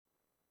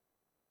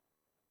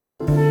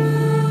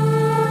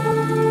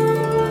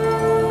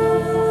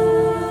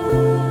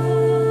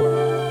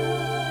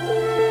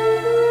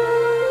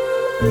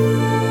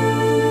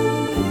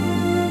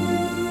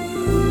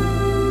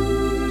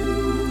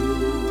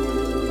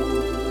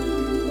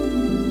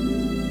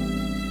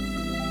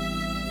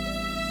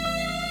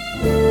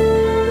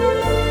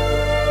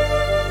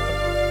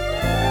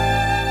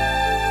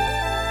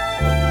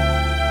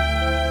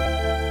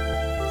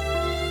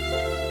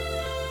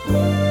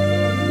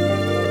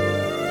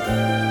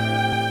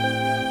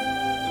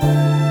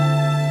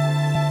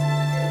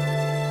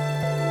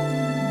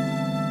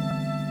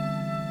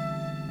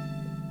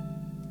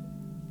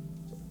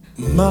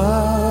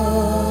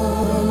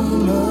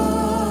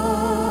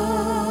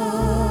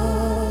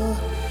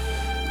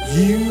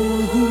You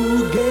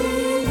who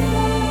gave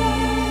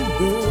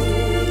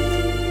birth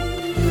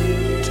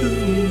to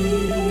me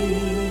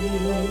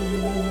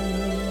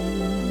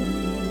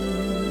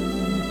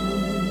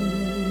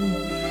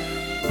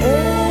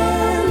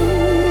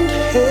and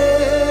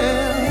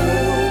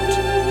helped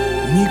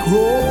me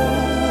grow.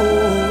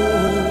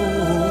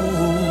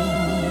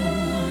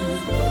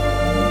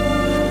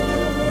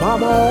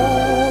 Mama,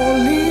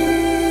 all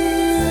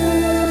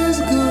is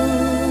good.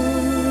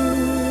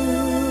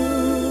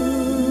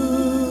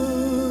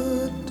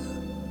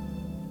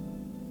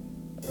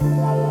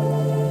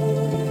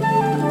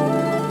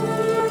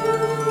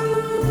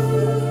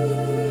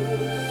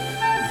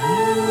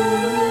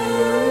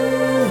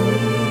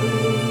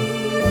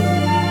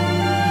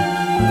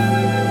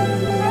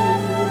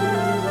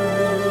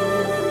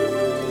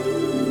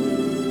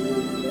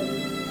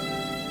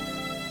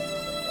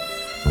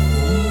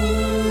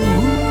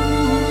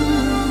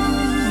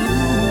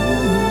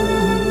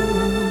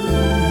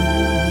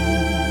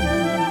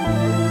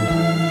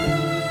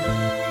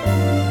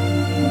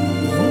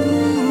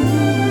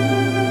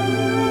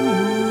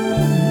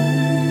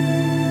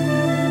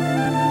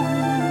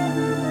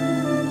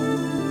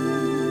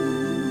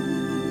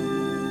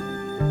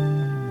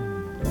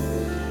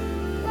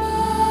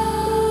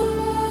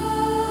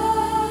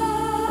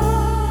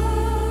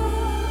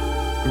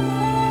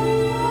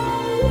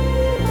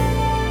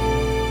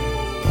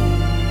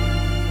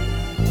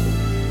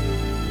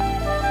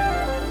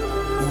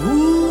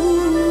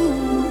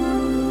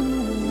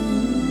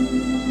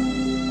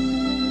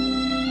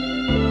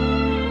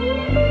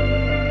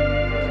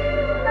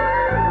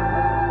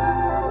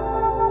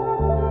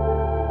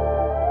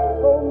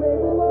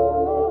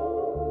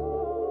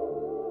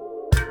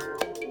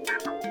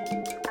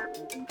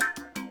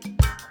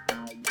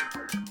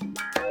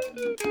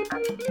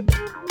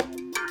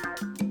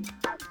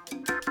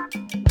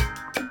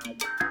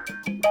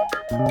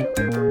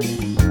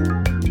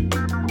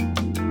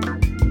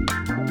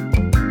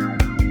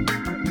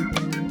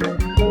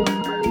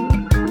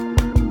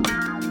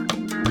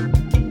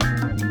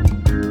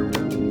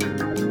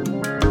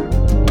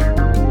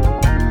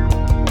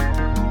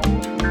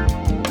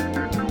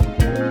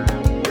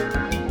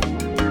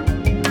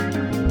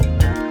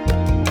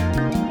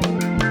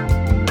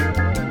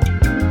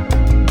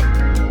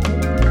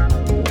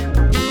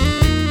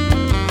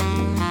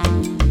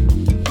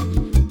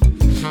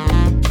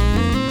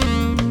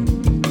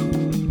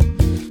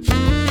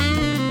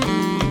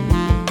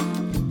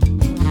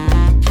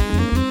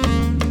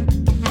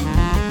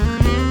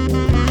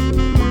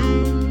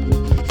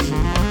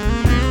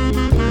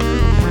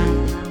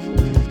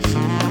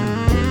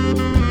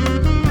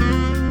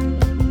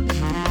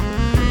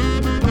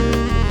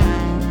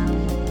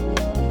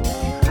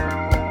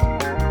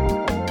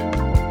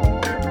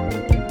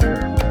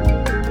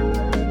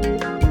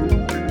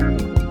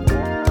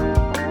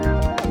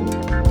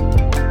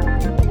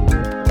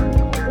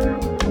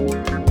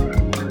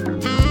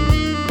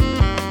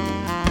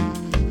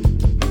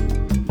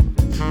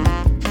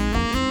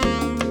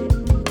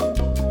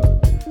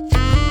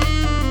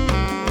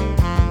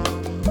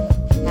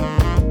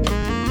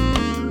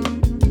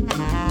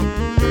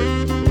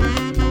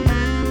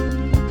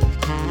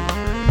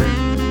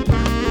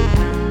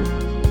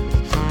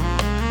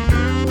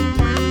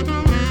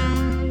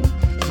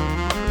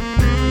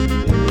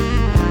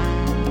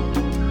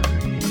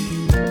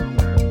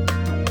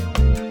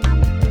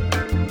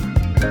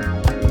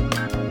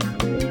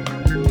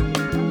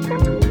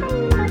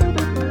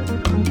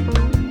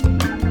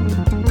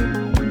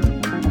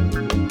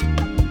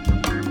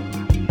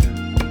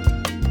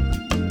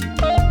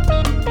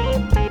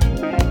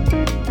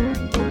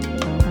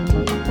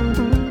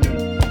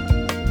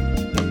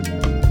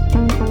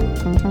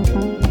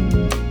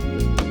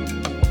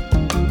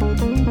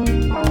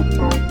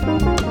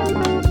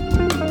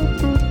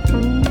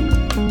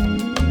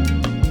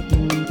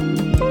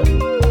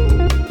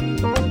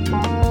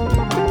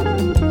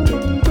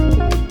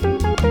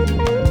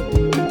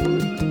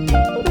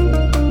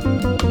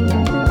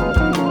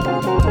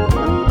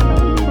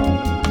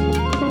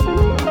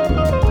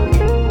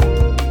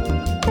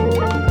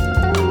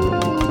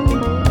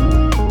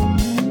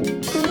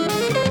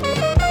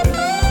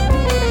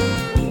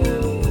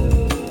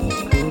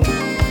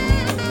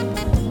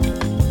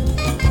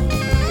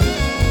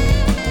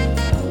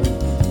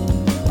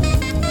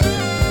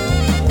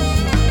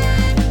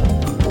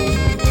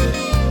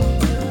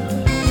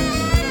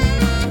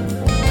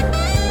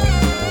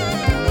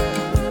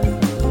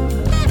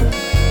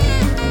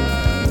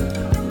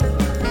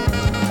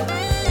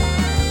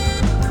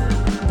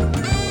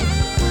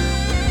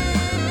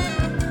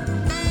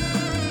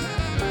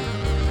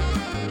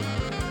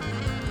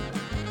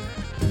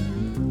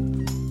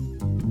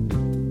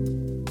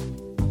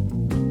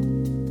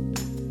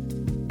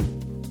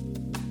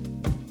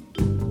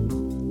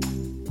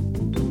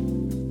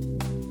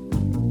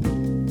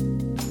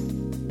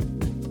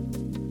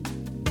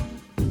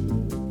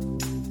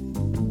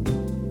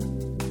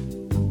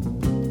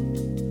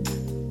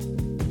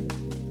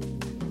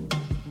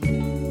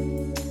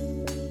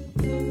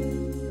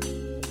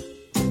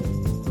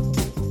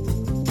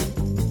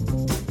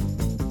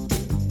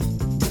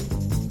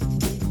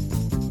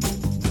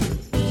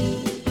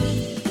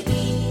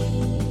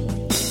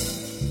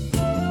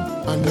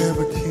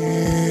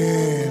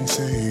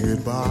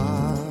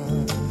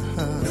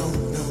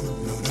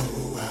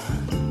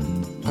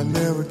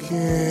 never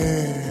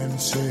can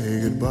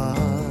say goodbye,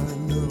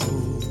 no.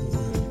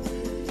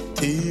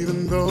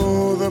 Even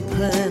though the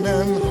pain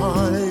and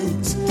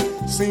heartaches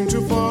seem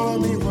to follow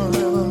me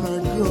wherever I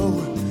go,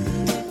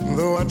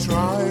 though I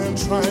try and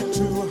try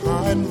to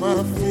hide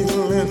my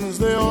feelings,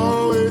 they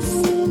always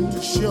seem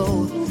to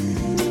show.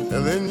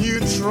 And then you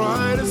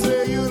try to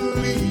say you're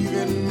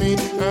leaving me,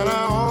 and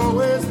I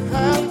always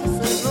have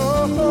to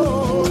say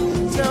no.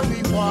 Tell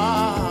me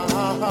why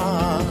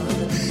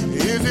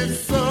is it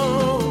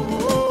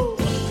so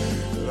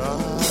that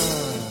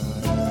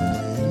I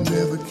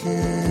never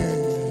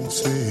can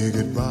say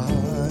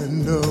goodbye?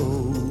 No,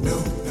 no,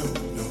 no,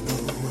 no,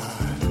 no.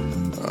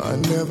 I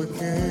never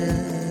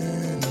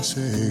can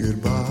say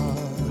goodbye.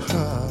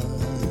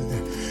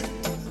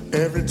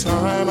 Every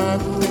time I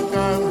think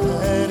I've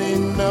had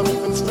enough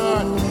and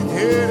start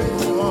heading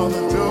for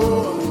the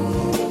door,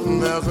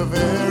 there's a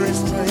very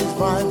strange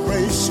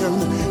vibration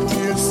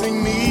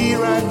piercing me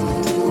right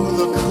through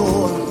the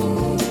core.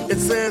 It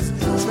says,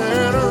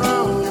 turn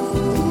around, you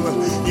fool.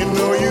 You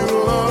know you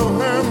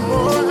love her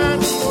more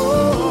and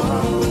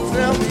more.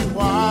 Tell me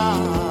why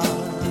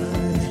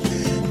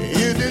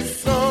is it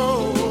so?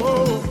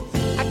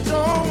 I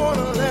don't want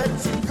to let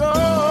you go.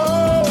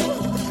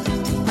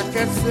 I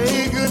can't say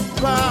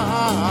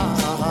goodbye.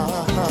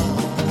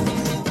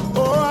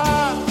 Oh,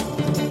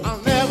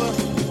 I'll never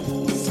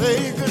say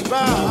goodbye. I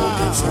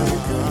can't say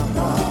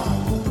goodbye.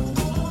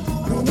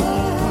 No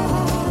matter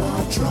how I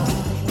try.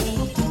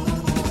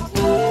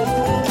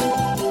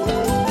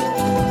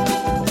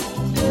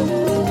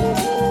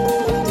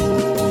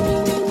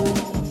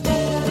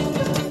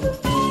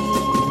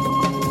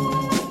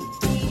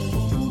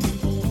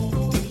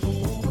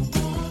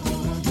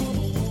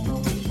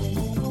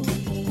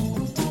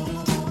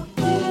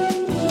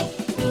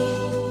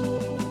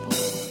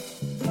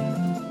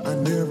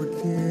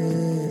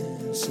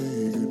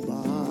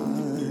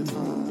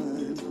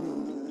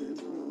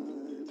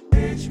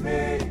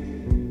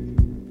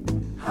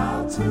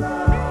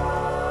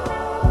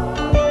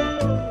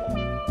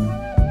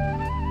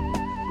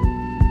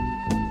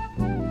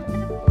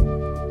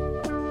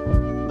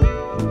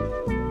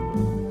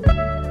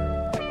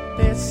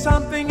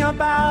 Something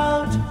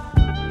about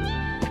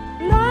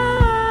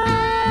love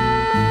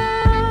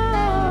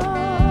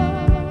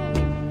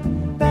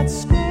that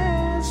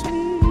scares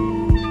me.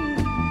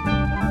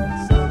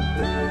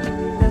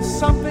 There's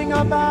something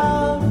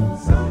about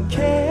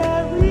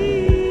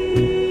caring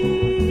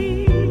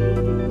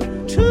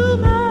too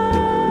much.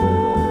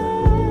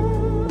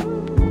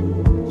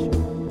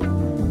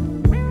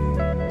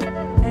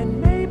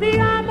 And maybe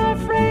I'm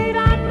afraid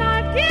I'm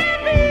not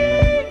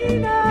giving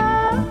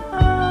enough.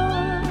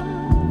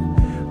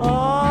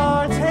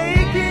 Or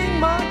taking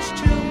much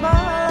too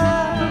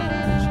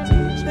much.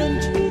 Then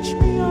teach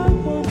me, I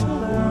want to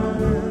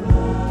learn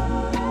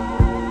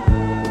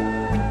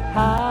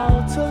how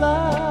to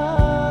love.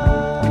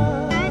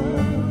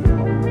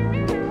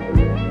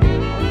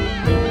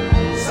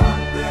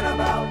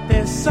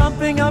 There's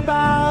something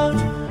about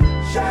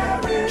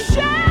sharing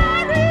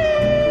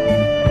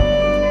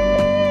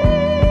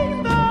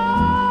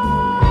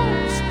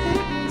those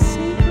hidden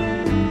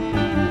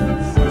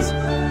secrets.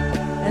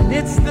 And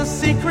it's the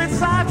secrets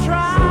I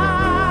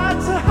tried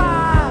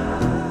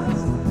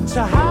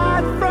to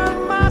hide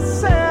from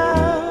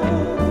myself.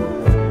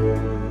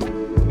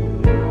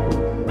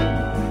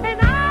 And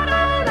I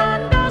don't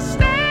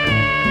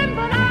understand,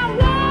 but I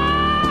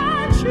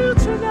want you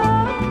to know.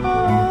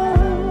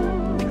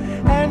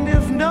 And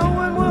if no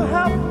one will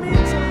help me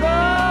to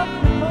love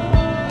you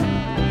more,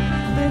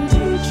 then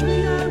teach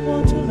me, I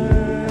want to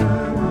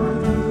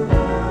learn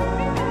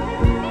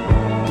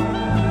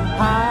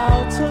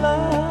how to love.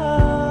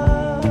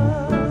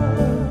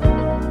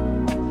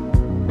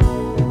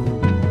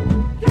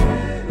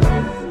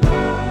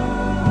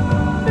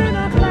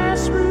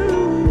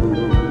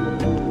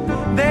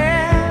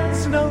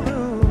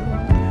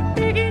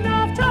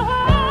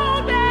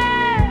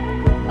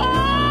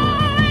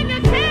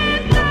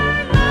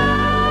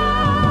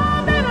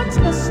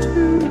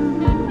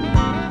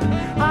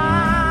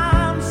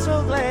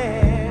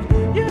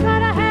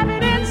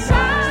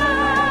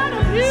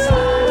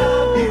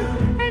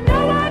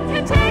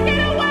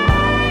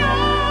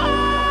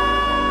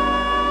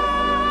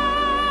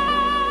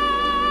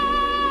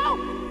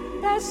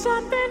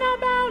 Something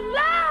about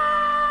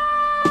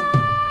love.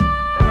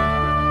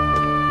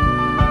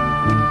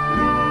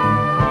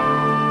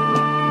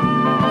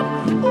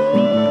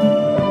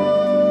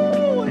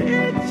 Ooh,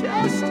 it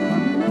just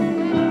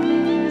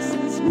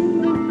amazes me.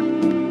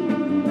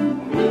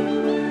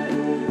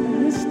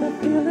 It's the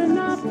feeling I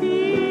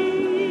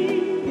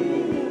feel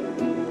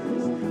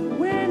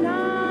when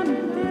I'm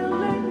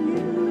feeling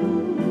you.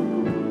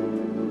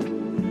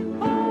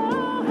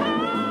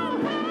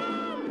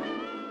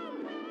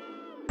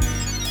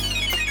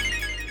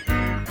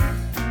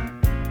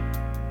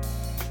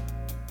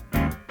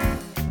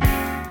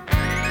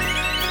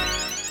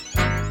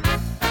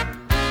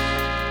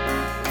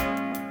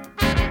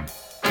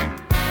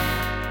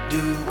 Do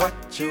what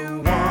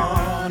you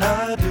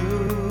wanna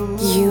do.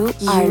 You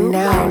are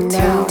now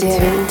tuned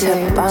in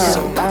to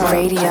Bump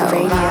Radio.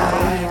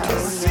 To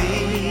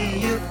see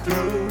you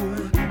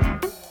through,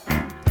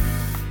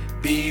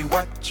 be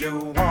what you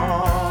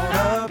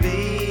wanna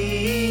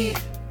be.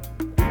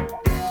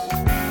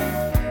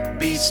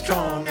 Be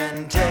strong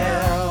and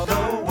tell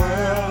the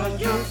world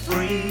you're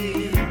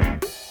free.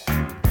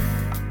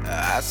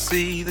 I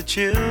see the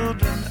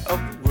children of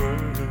the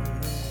world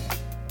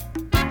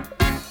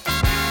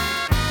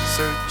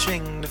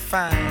searching to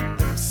find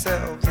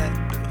themselves and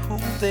who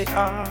they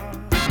are.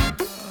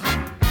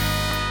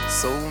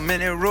 So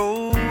many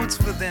roads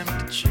for them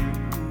to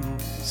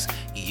choose,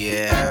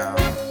 yeah.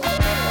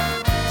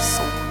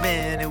 So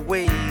many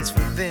ways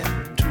for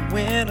them to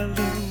win or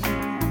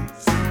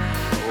lose.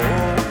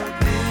 Oh,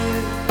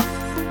 this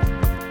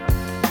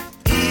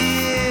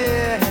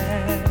is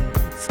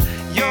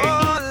your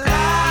life.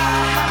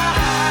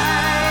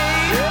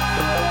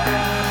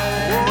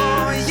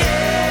 Oh,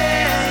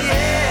 yeah,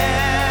 yeah.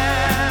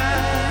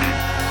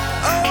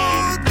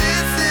 Oh,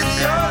 this is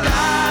your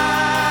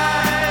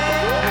life.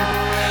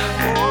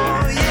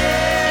 Oh,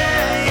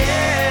 yeah,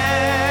 yeah.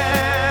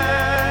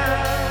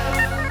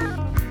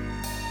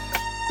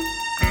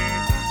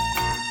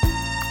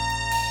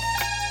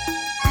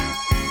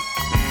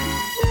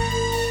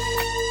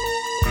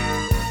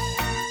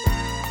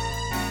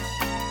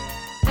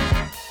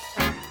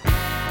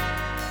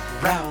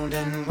 Round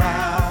and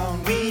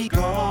round we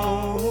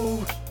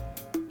go.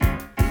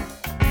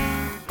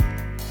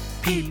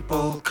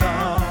 People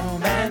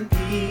come and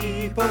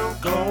people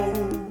go.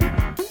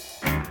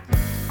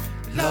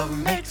 Love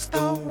makes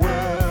the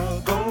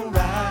world go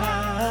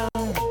round.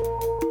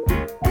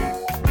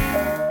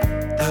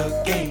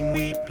 The game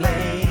we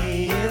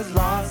play is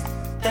lost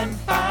and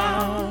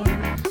found.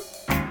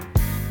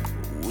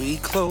 We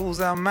close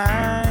our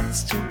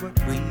minds to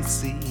what we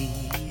see.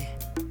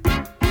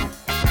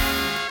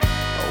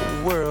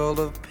 A world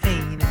of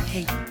pain and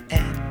hate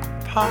and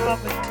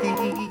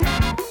poverty.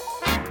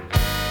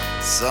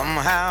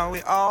 Somehow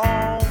we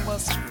all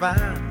must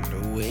find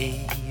a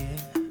way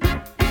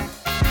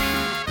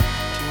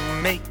to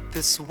make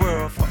this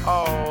world for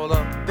all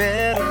a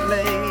better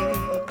place.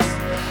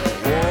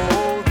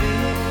 Oh,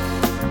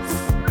 this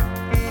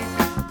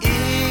is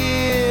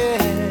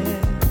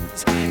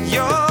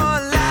your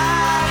life.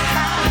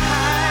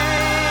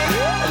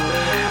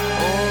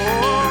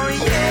 Oh,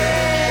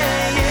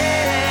 yeah,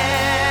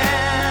 yeah.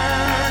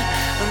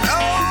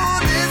 Oh,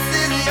 this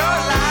is your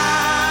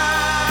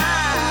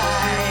life.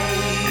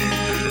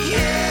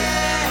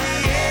 Yeah,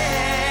 yeah.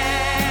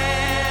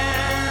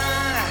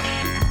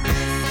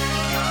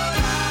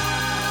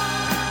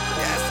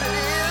 Yes, it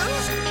is.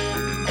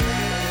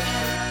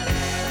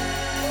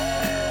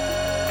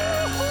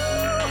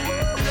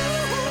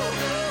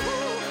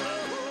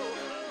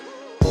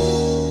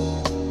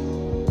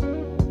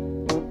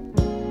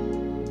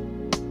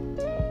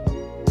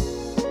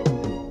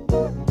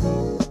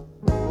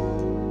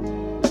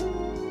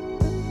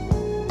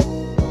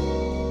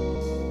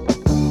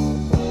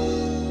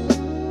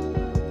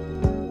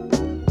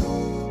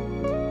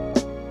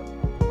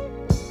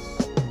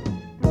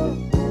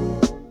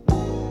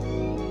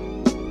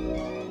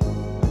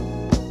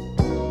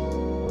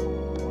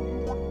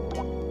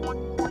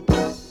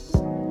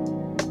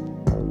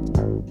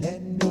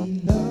 Let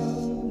me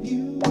love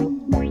you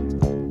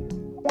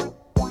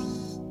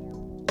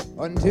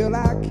until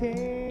I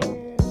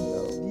can't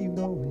love you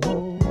no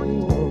more.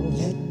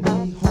 Let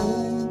me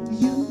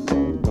hold you.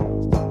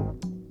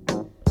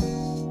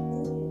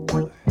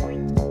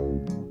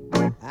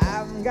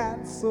 I've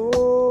got so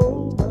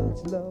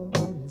much love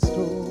in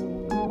store.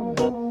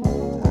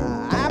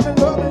 I've been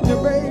loving you,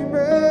 baby.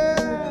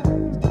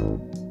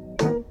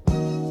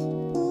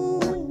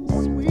 Ooh,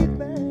 sweet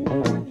thing.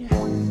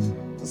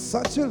 For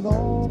such a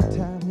long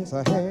time, yes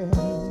I have.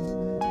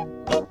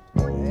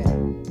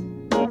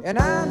 And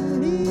I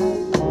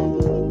need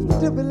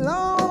to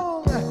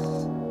belong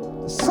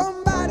to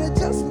somebody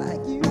just like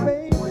you,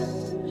 baby.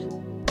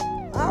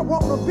 I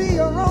wanna be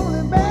your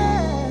only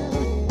man.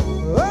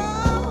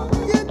 All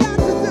you got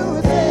to do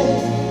is say,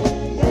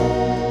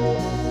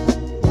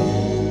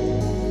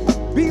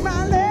 be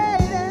my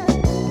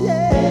lady,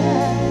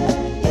 yeah.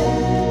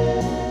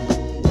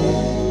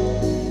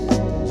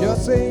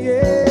 Just say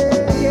yeah.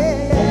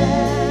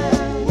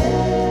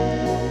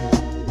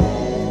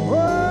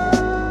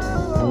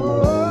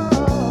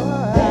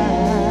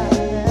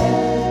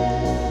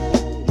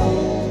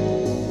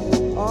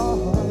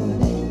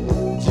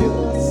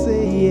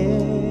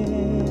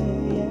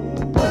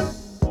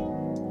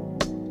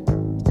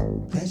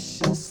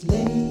 Precious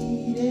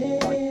lady,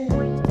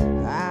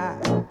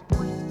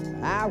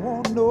 I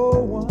want no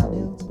one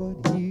else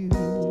but you.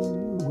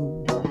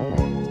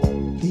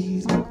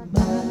 Please look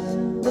my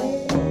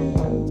way.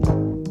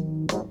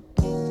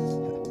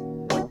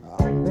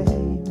 Oh,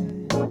 baby,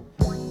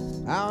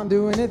 I'll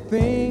do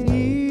anything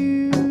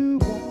you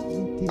want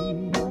me to.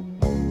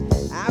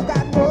 I've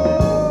got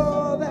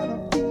more than a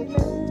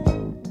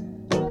feeling.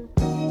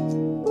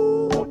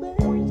 Ooh,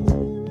 baby,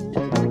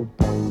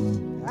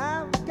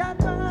 I've got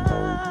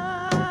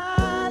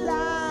my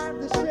life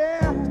to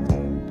share.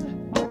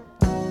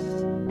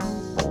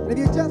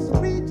 Just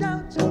reach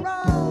out your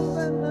arms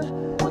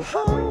and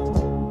hold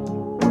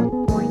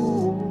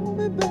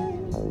me, baby.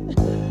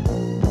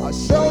 I'll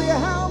show you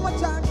how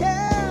much I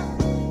care.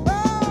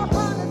 Oh,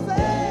 honey,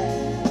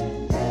 say,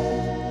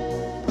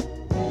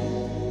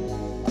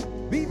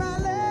 be my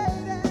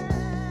lady.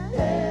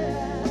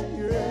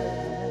 Yeah,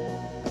 yeah.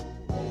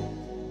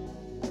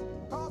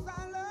 'Cause I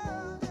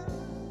love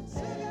you,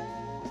 sugar.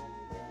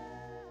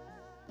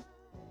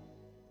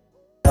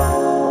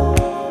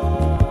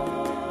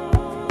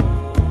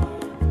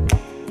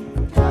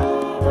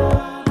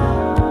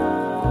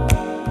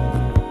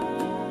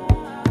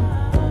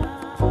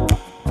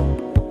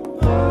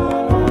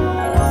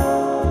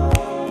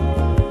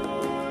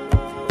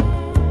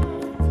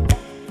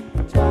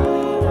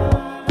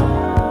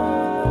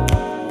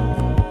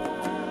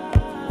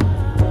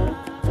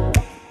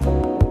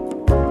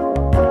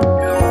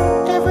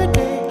 Every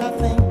day I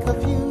think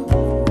of you.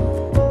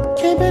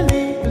 Can't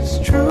believe it's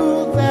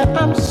true that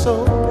I'm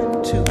so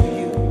into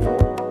you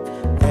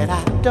that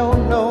I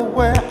don't know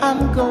where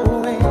I'm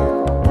going.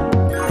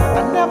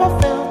 I never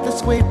felt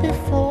this way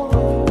before.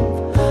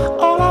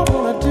 All I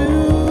wanna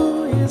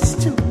do is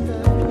to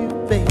love you,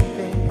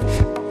 baby,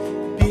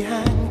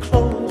 behind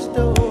closed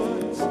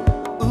doors.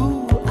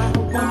 Ooh, I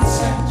want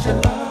such a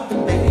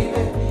loving,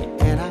 baby,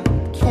 and I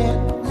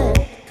can't let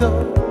go.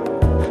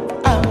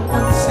 I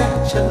want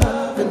such a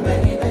loving,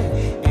 baby,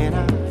 and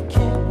I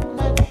can't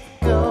let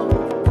go.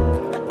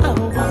 I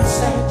want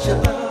such a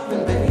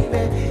loving,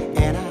 baby,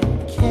 and I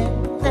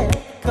can't let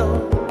go.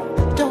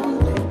 Don't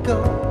let go.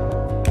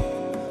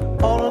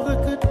 All of the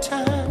good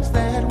times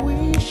that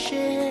we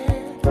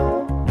shared.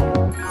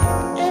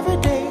 Every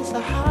day's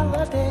a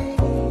holiday.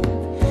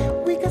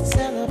 We could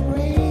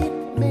celebrate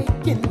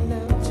making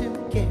love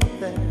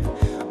together.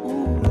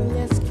 Ooh,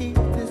 let's keep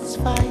this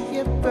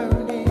fire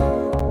burning.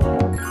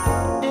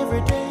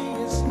 Every day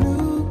is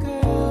new,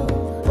 girl.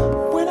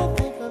 When I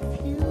think of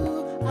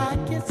you, I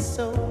get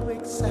so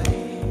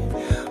excited.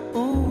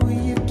 Ooh,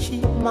 you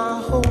keep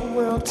my whole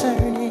world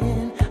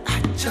turning. I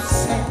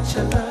just had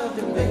your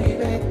loving,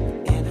 baby,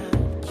 and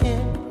I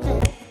can't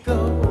let go.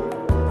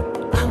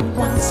 I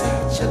want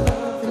such a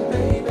loving,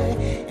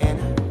 baby, and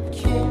I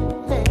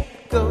can't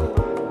let go.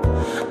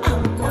 I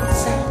want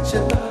such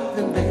a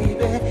loving,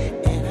 baby,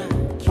 and I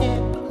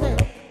can't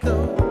let go.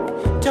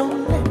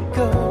 Don't let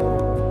go.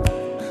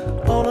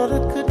 All of the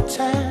good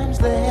times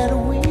that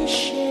we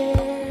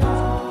shared.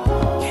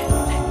 Can't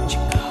let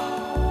you go.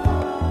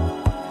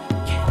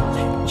 Can't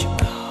let you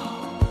go.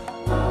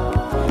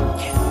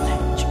 Can't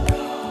let you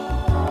go.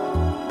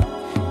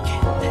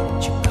 Can't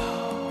let you go.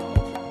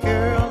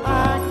 Girl,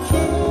 I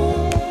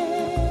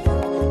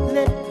can't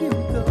let you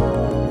go.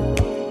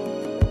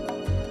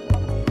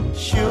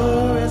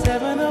 Sure as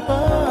heaven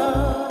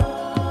above,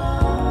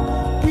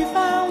 we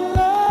found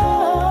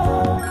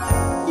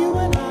love. You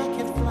and I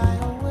can fly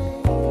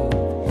away,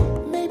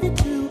 maybe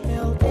to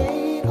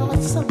LA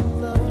or some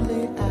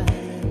lovely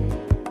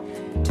island.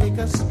 Take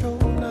a stroll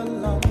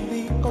along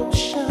the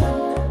ocean,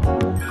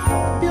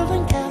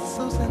 building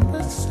castles in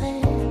the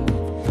sand,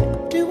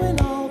 doing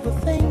all the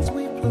things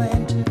we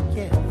planned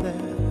together.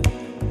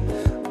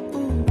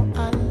 Ooh,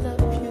 I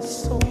love you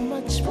so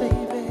much,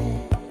 baby.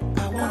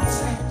 I want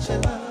such a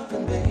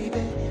loving,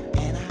 baby,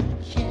 and I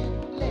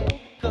can't let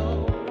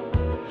go.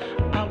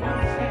 I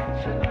want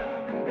such a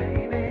loving,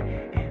 baby,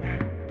 and I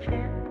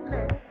can't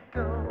let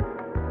go.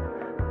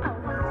 I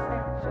want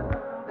such a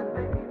loving,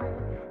 baby,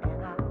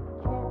 and I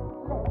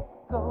can't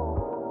let go.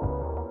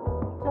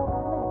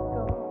 Don't let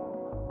go.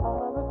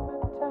 All of the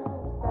good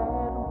times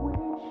that we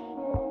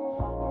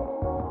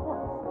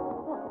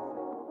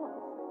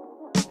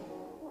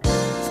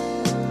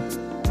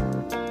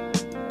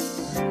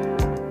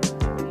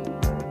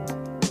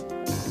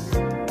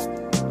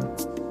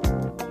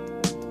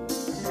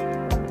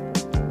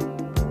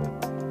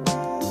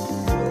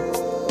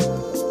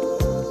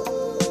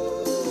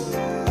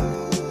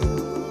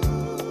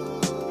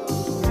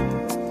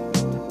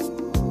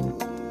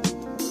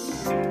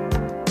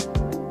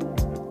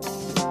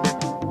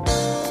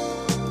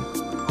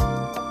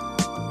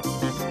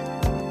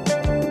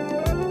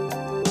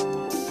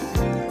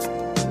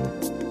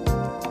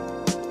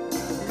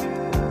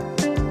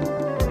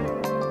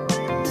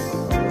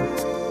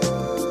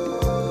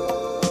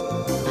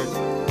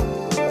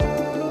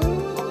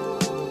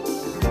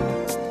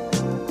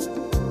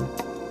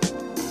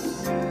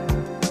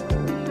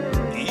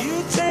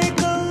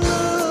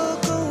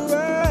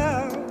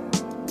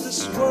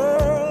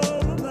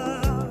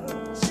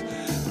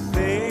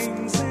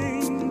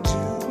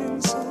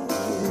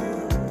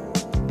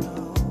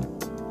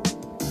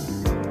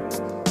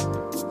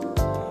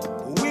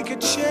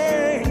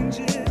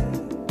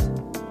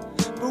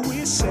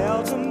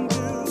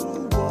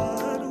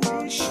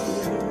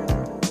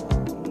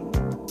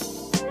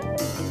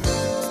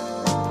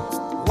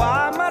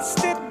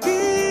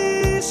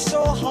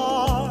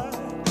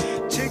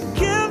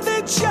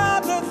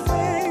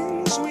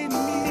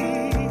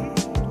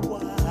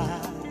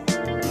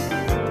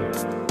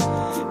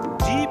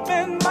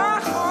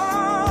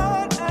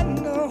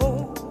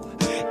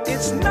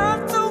It's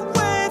not the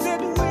way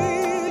that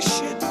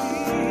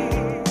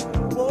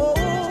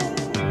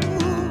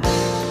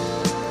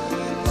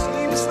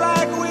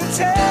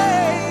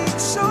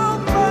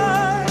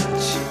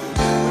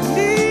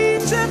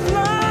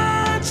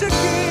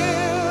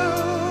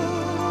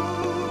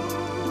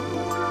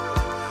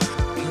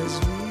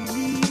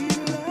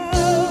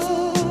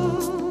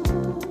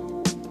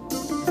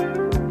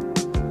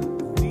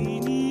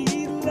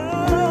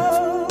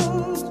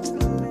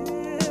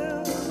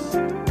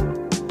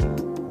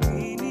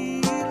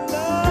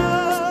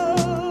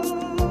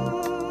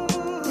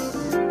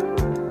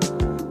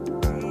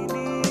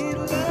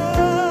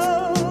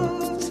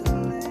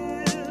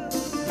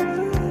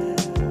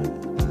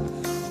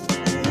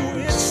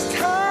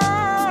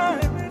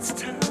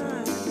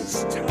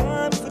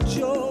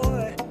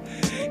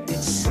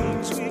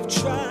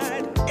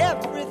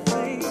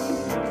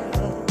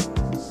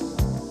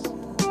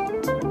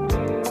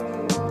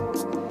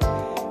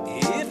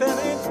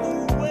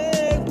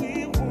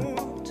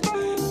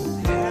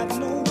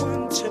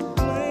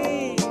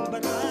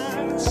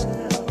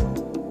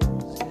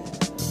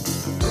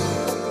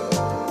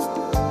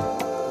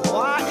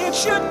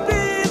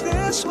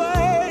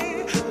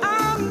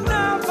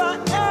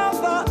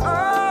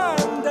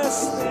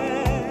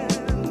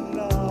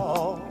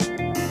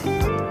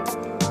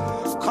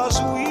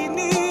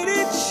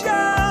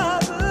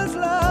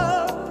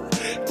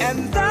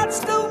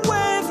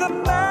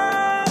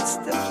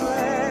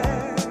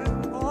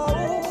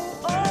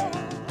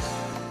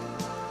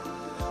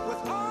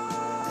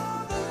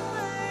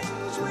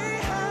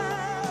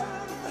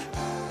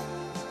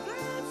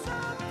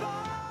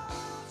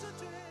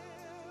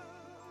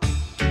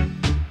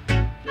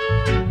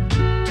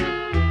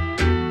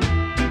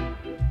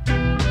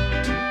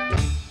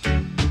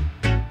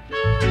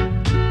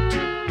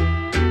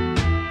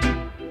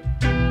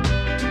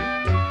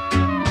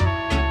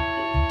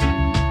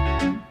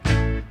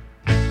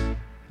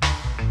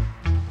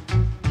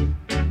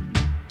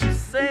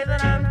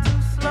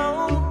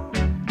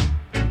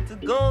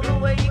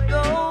where you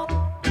go,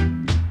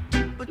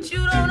 but you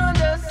don't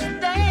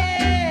understand.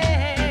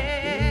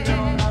 You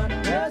don't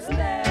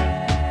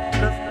understand.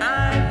 'Cause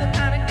I'm the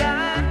kind of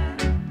guy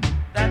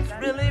that's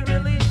really,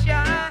 really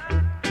shy,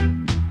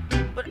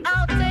 but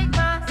I'll take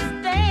my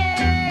stand.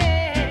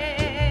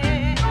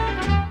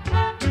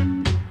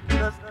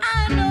 'Cause I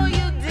know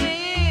you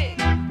dig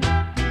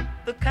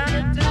the kind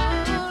of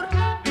dude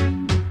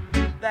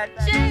that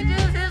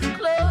changes his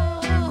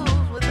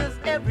clothes with his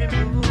every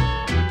move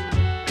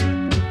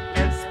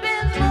and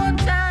spends more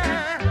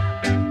time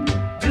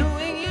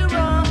doing you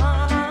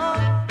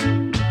wrong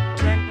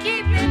than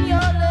keeping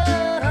your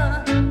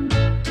love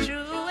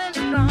true and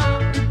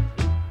strong.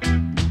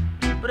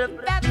 But if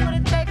that's what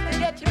it takes to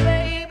get you,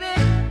 baby,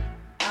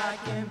 I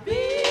can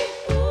be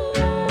cool.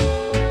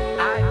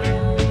 I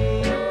can be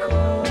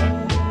cool.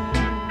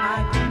 I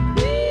can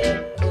be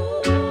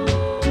cool.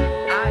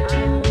 I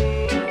can be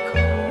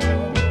cool.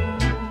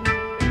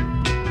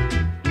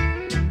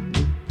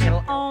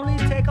 It'll only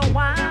take a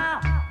while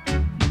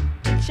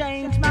to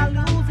change my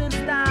losing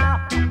style.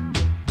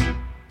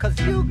 'Cause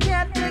you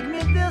can't dig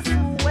me this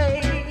way.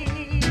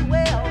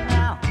 Well,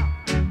 now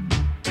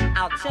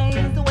I'll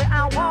change the way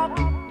I walk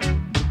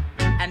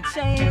and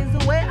change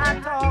the way I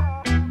talk.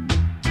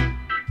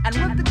 And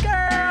with the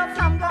girls,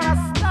 I'm gonna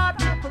start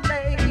to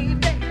play,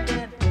 baby.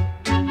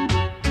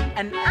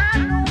 And I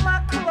know my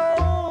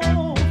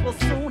clothes will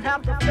soon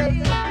have to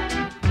fade,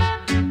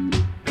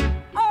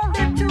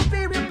 only to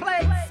be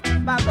replaced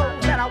by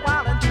those that are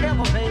wild and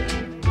tailor-made.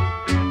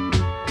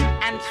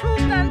 And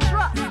truth and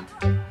trust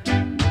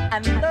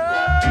and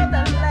love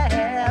and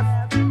laugh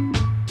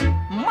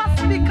must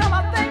become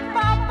a thing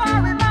far, far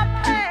in my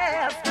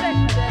past,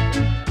 baby.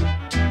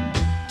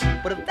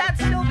 But if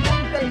that's your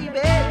thing,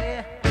 baby,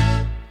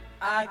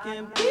 I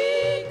can be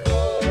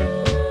cool.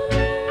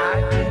 I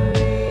can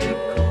be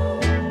cool.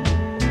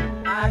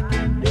 I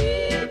can be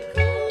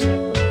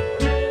cool.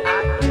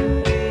 I can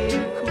be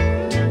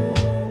cool.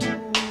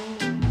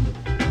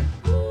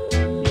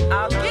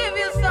 I'll give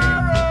you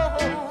sorrow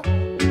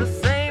the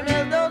same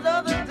as those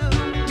others do,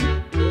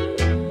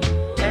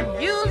 and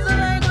use the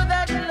language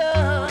that you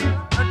love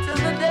until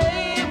the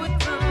day we're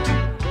through.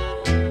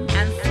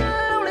 And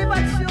slowly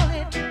but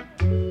surely,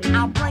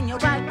 I'll bring you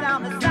right down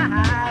to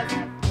size.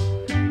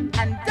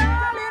 And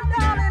darling,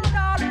 darling,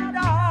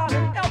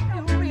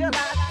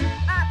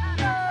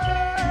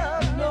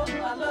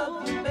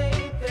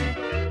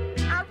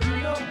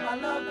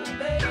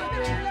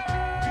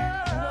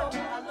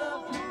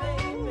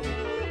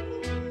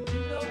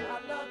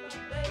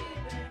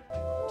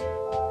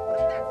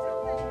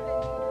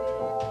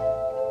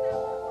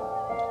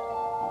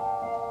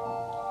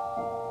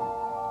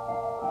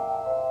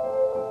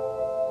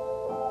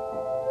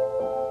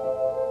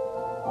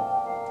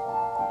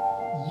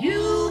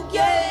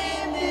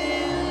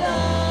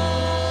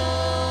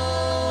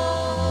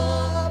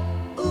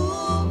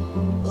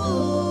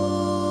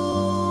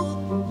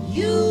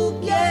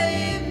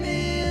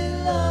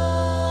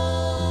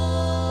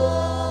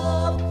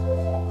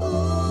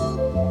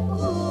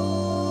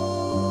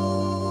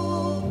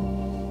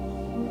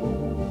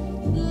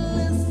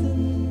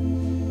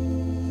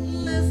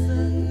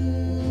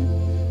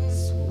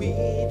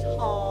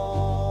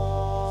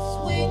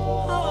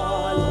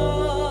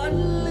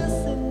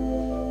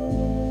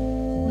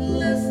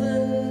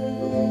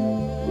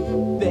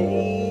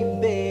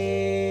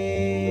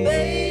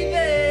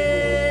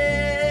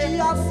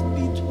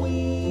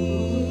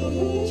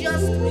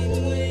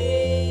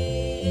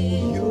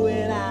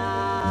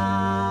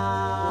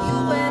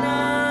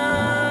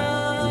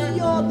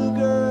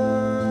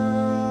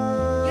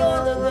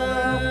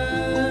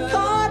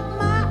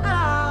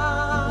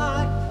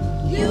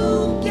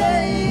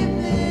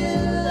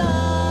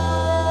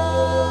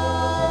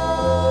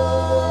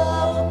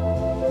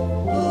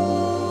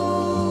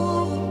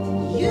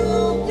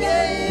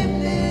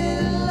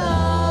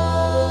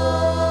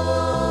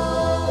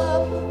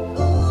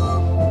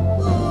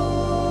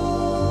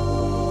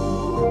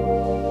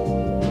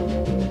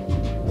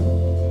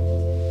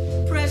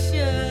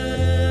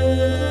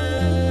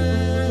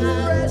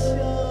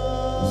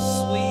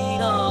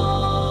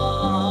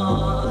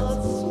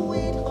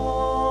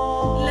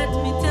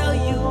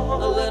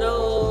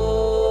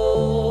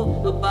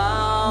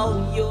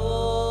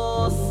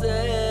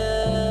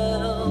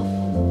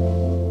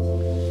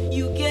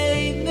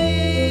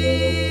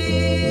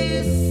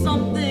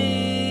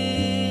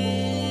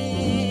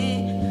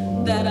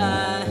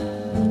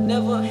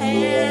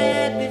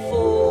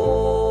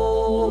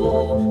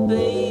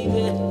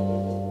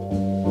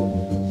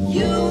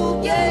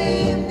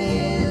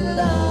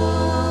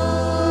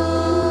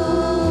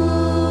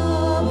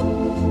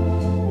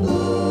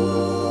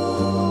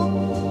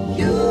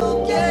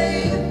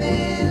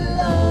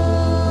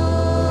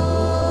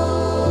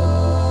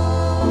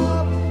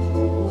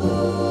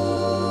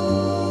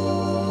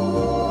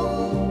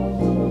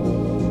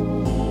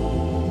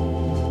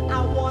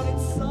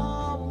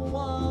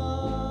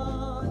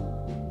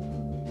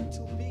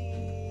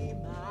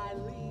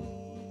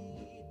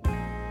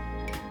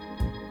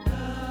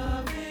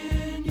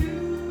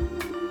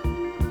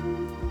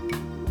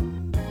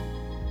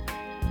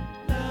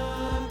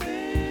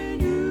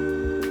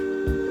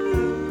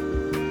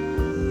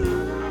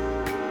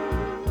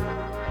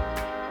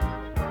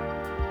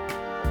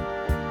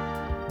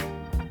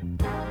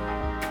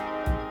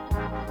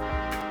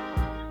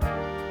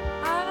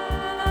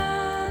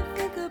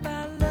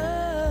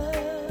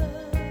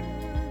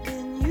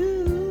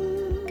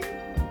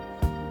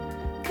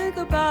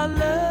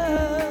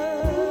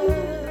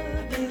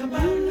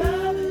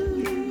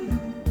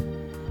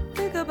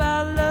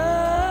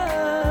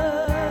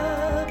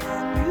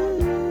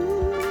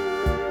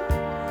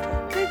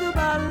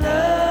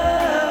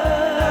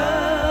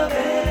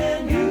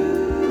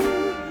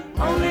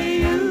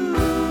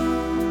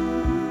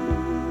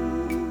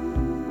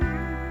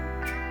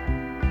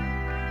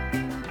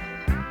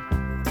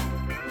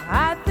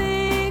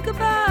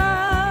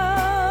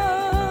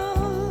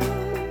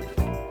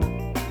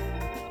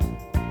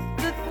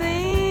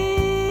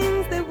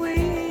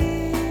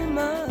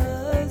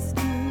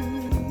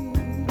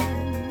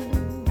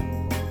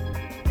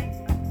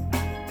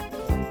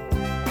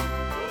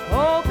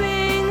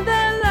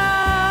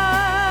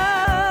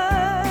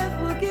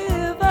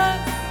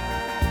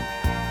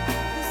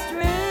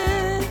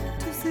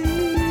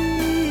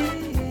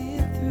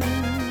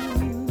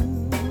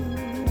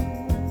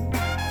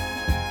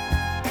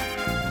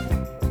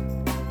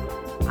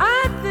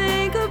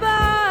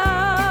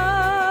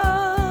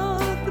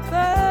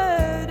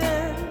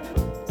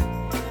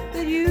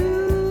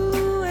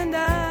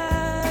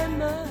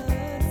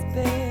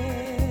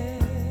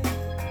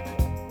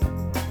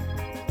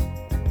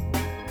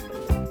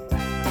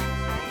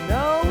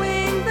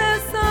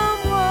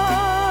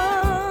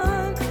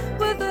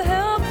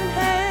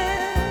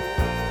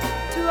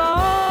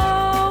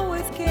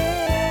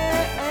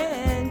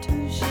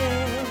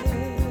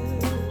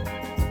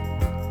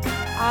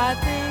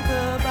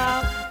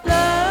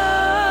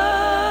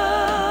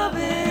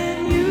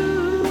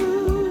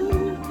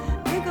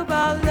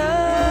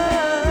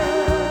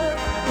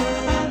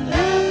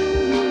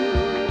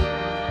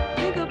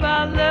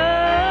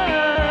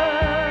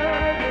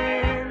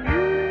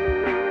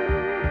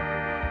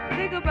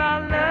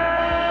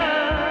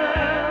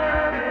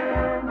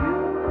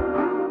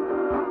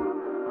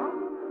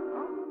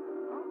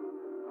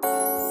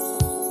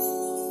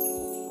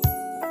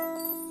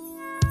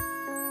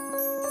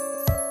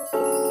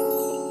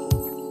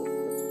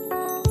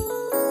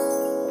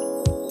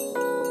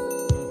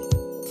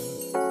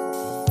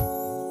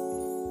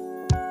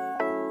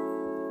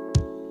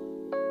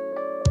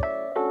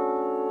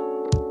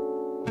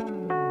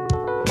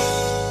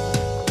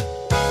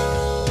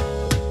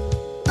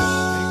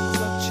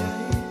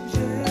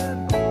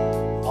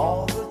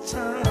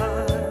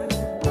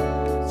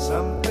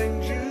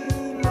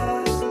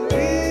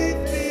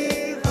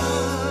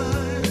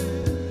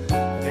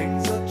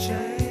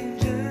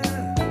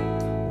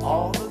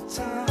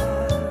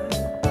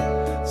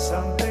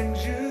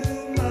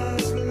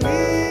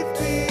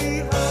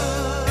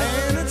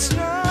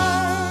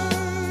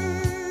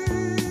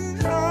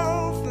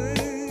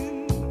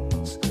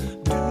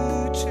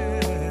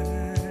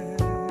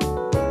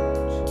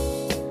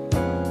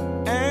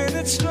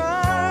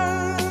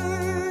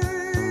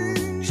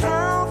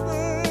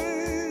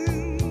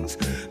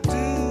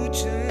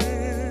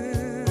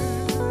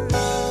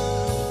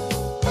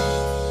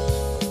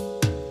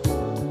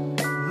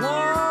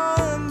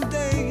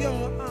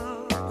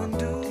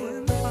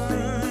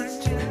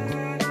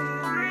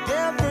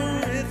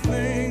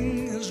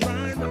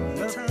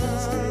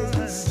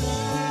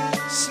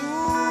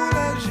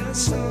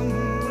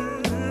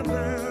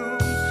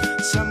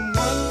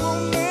 Someone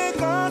will make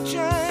a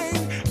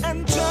change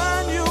and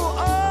turn you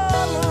on.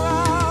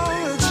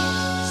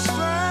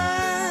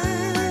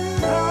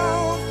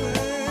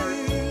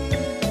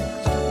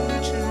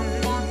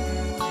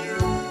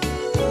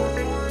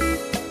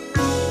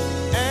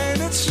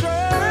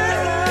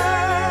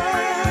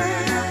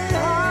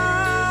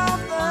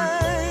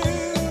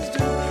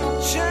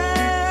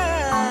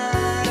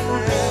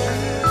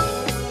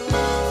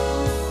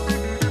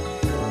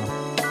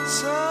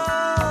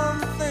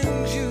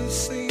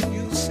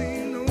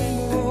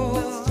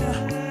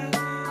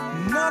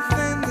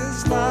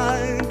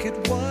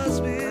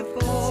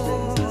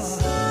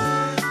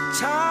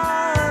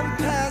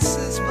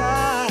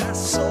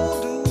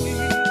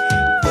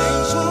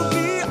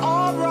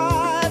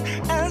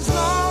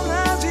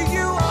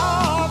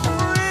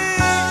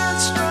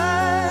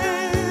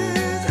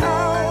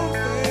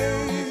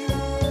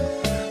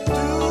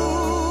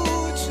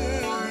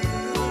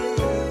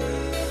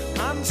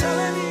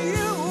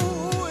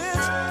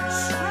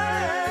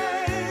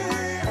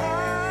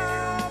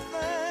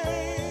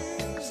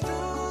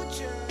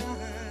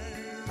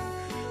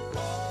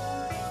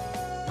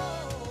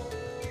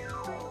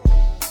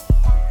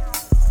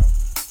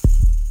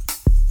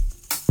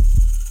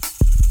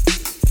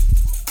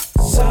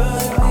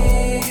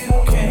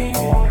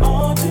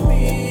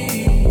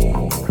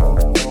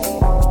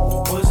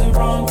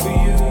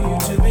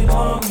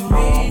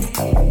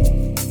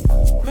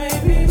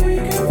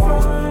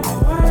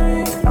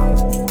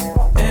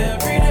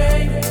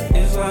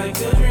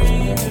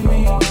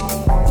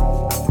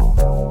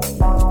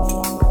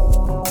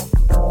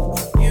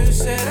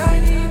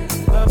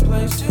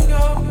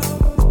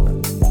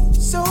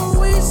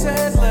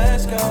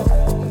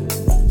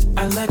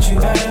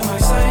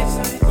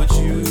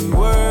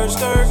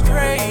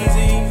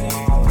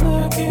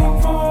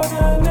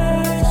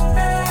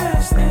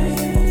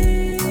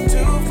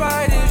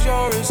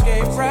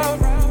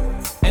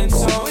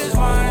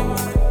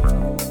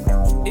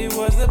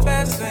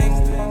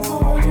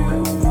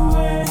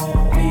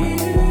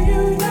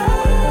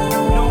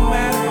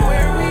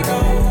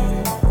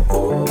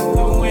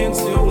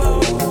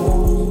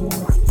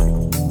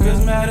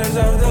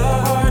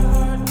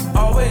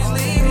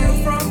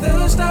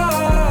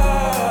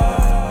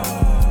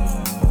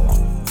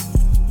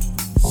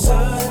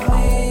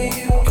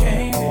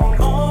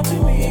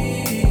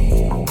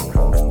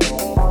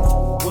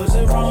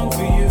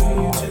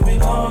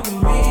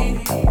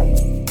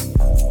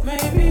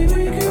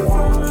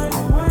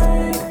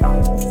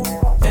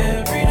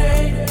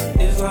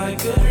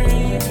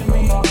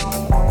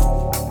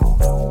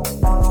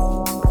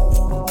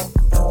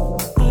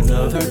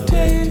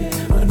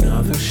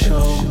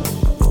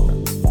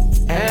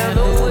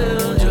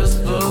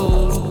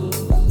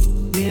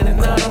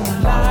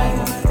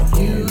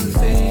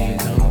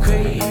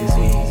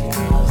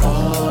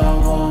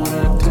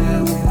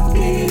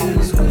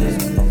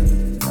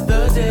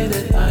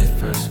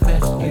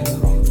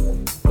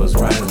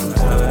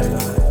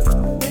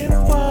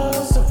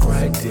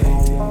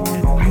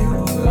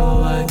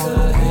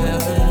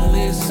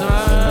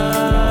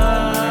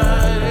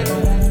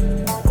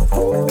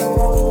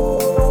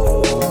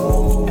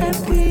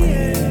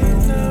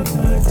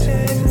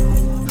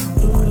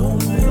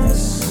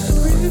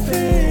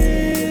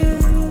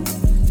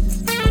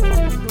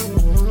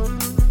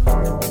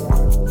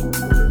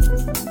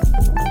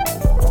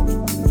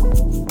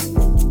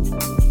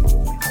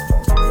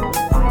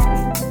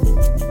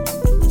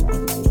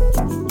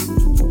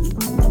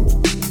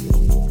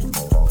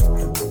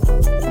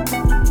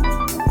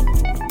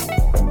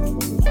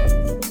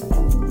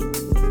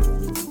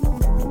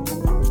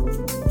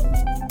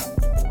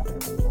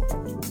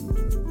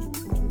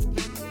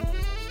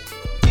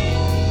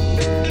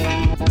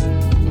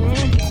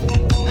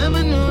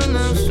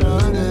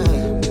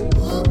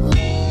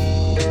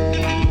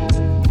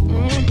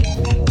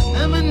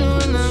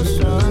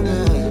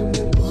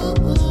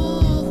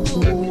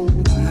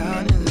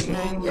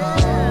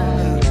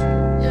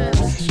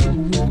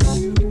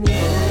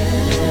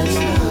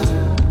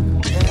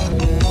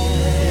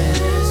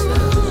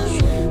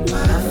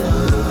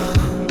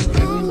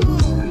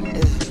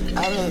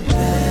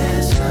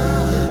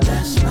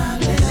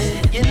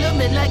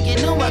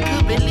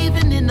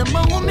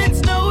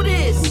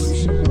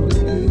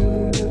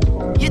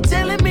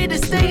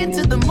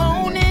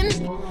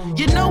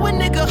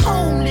 nigga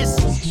homeless.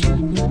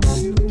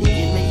 You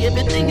give me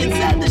everything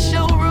inside the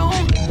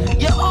showroom.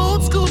 Your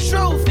old school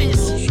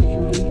trophies.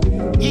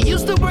 You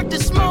used to work the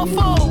small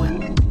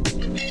forward.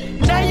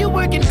 Now you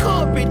working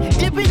corporate,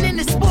 dipping in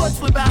the sports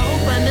whip. I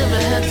hope I never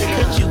have to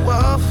cut you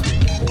off.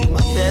 You're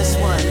my best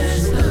one,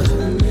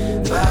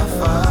 by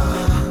far.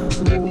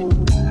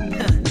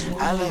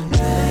 I love you.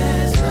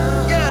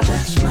 Yeah.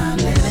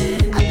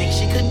 I think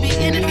she could be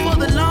in it for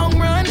the long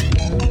run.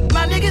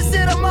 My nigga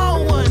said I'm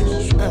on one.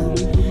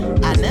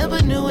 I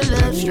never knew a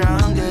love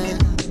stronger.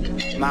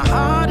 My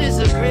heart is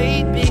a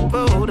great big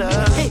boulder.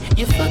 Hey,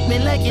 you fuck me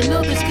like you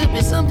know this could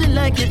be something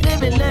like your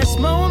very last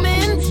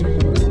moment.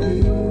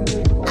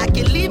 I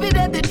can leave it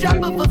at the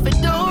drop of a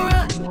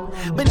fedora,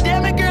 but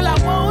damn it, girl, I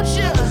want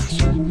you.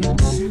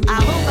 I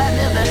hope I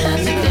never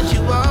have to cut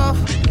you off.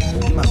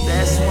 You're my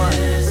best one,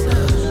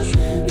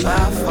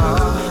 by far.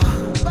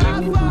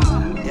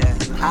 Yeah,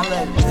 I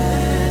love you.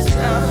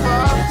 By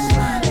far.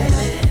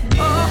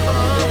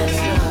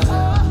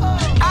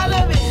 I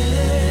love it.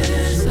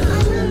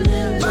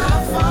 By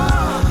far.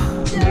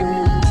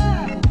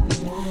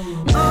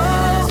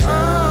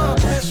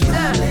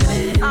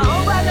 I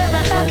hope I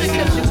never have to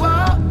cut you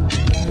off.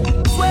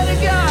 Swear to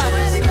God,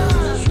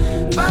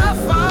 by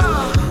far,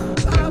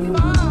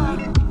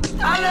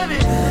 I love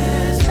it.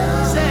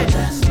 Say,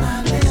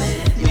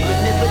 you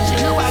with it, but you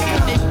know I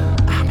couldn't.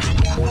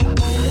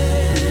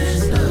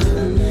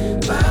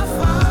 By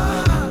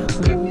far,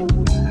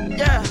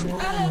 yeah.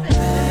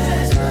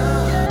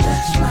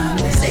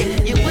 Say,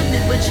 you with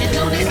it, but you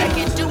know that I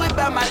can do it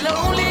by my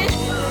lonely.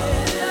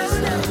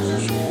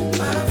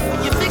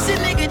 You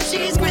fixing nigga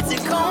cheese, grits,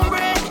 and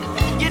cornbread.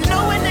 You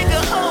know a nigga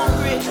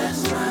hungry.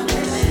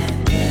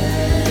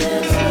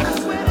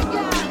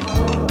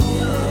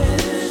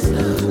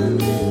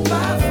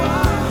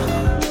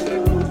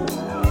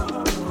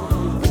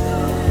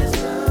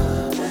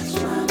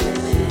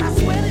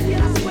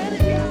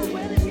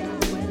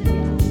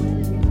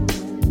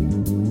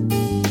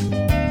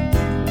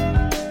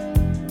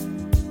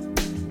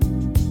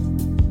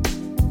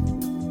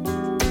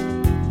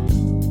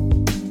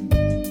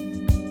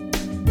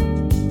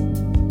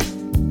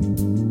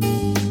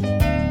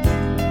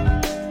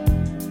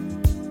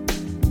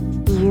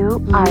 You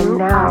are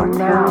now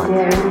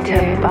tuned to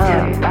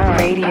Bump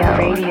Radio.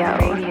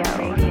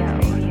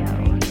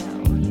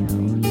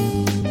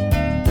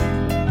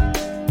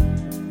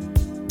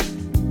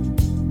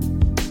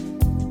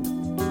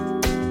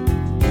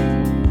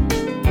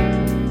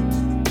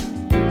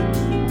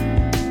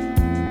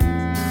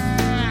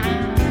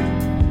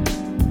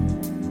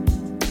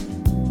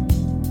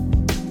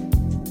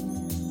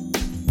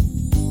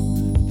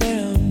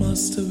 There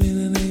must have been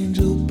an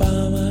angel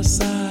by my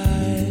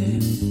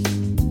side.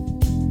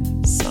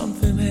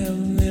 Something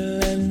heavenly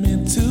led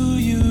me to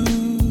you.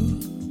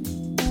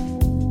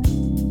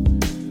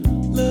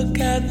 Look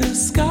at the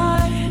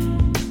sky.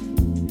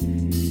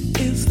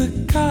 It's the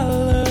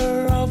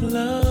color of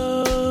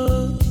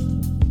love.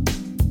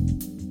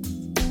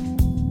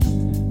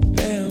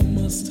 There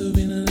must have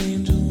been an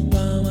angel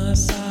by my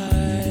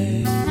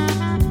side.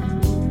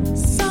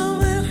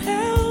 Something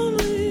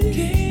heavenly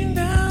came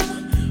down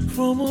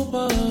from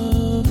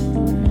above.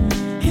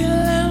 He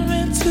led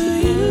me to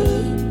you.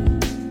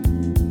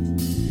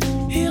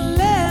 He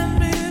led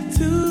me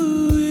to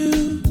you.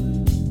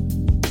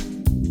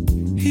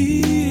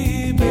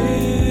 He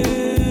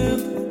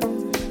built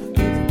a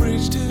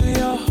bridge to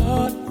your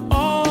heart.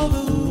 Oh,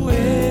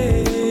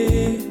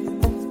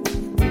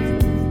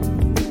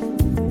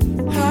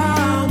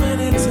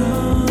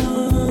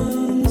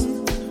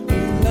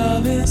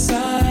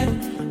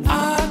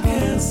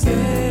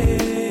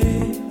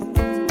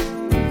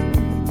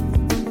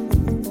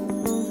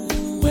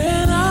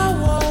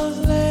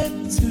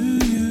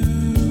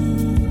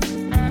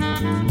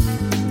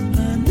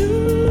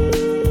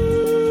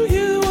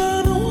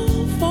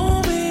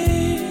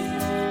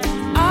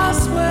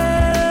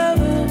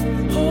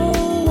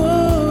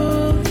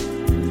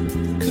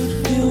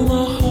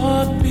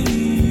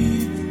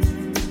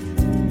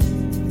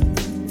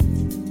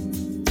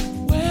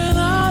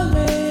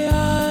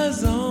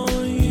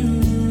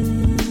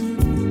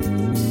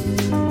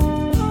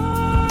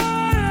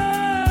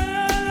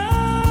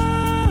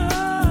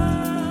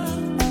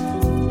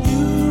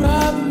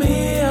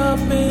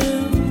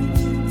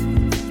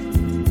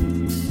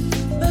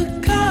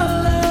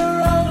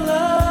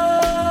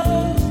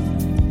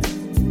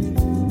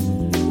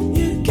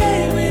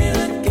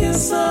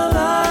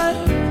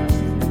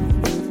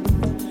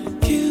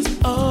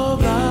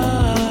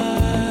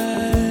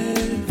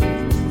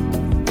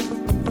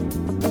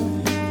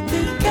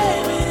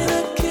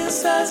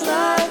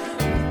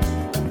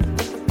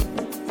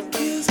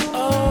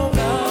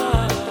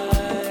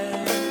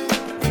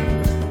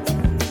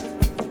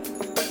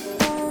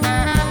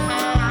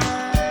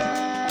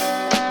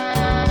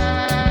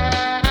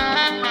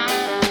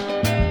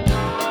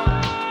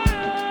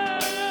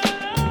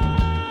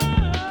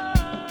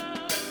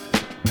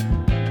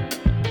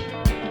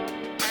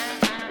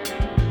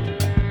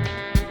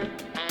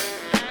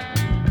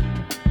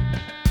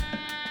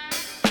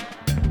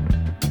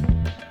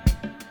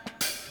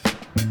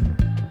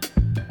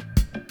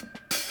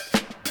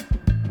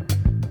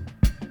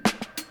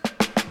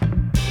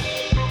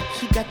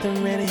 the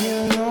red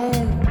hair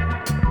long,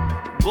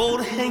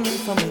 gold hanging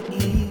from her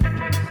ears,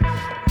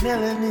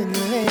 melanin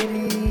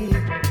lady.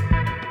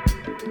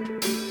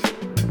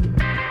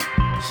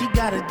 She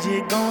got a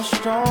jig on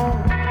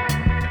strong.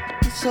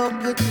 It's so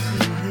good to be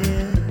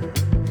here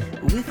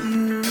with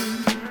you.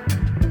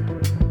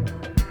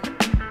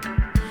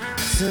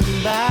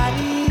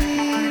 Somebody's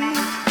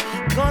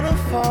gonna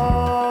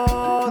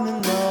fall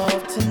in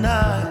love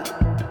tonight.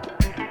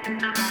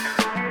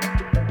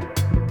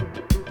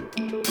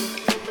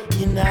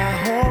 And I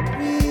hope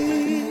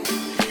we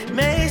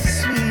make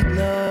sweet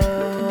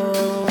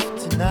love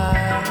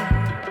tonight.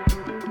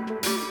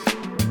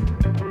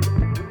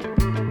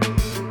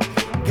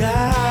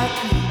 God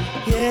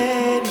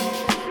created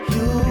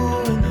you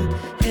in the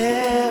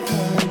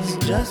heavens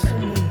just for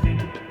me,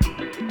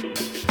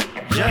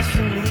 just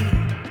for me.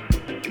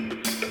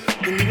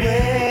 Been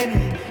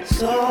waiting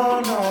so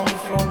long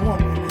for a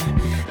woman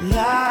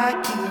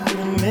like you to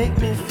make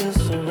me feel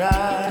so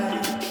right.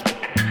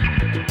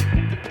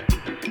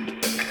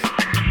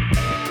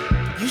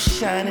 You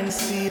shine in the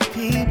sea of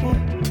people.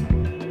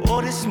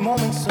 Oh, this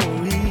moment so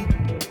weak.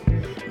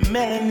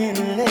 Melanin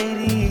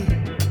lady,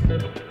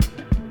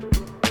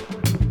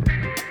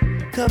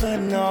 covered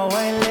in all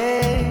white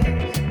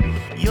lace.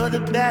 You're the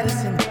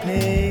baddest in the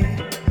place.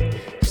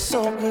 So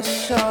good,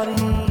 shorty.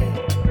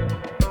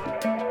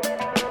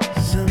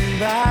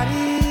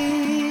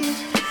 Somebody's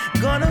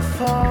gonna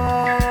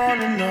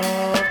fall in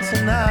love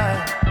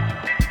tonight.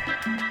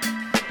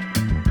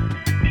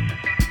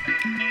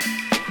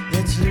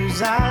 Let's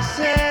lose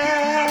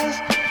ourselves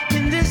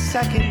in this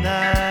second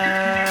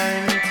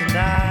night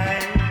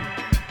tonight.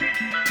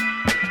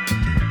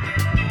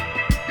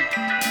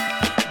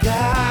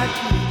 God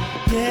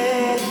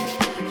created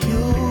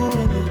you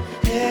in the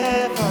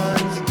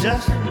heavens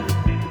just for me,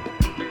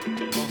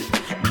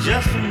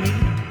 just for me.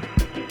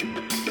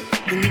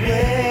 Been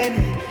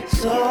waiting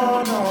so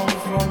long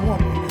for a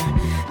woman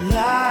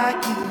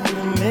like you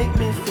to make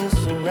me feel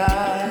so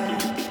right.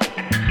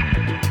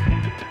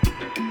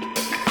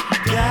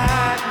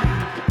 God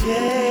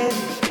created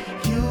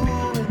you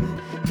in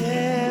the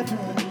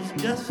heavens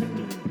just for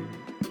me,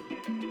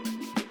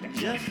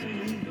 just for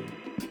me.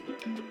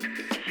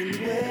 Been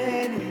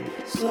waiting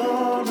so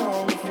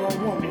long for a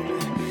woman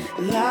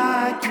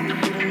like you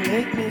to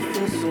make me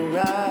feel so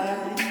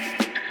right.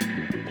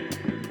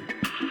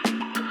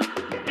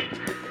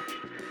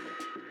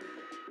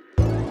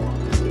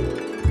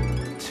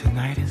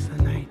 Tonight is the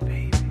night,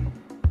 baby.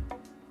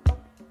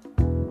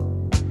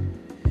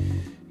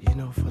 You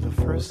know, for the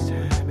first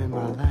time in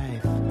my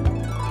life,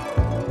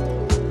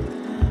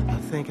 I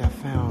think I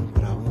found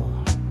what I want.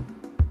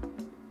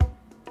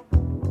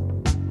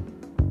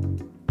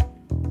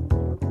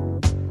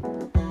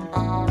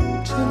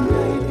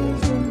 Tonight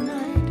is the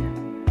night.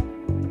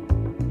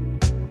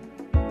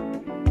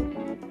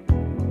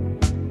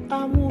 I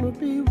wanna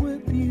be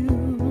with you.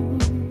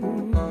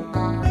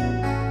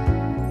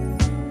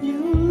 You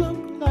look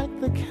like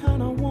the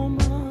kind of woman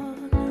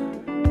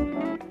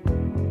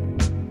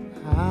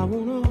I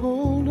wanna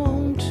hold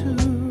on to.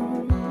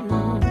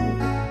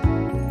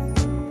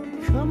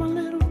 Come a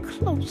little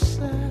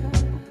closer.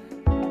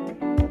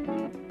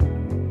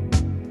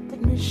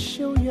 Let me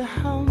show you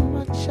how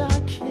much I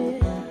care.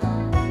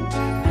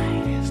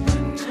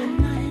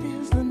 Tonight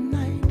is the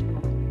night.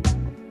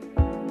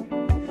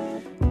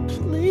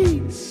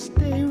 Please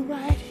stay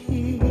right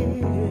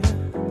here.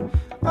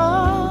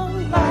 Oh,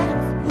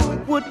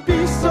 life would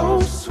be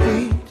so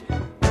sweet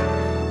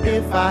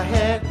if I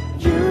had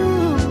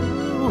you,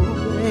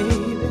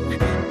 baby.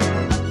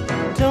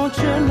 Don't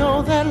you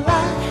know that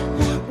life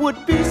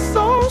would be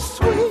so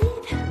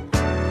sweet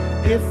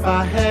if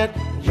I had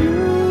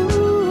you?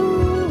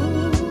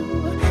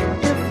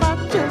 If I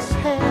just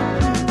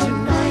had you.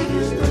 Tonight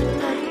is the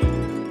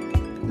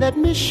night. Let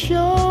me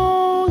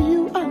show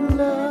you a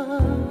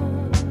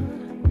love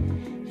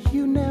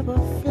you never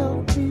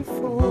felt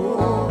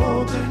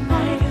before.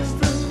 Tonight is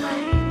the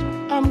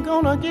night. I'm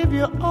gonna give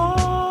you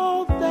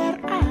all that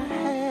I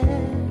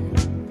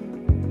have,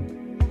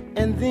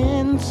 and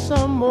then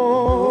some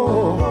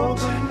more.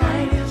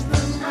 Tonight is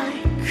the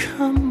night.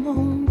 Come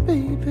on,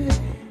 baby.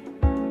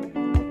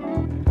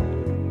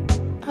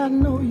 I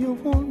know you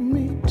want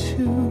me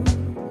to.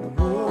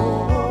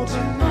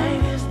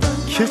 Tonight is the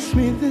night. Kiss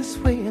me this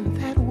way and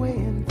that way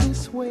and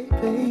this way,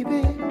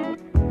 baby,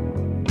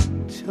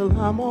 till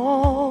I'm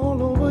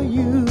all over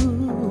you.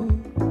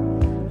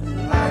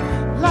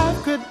 Life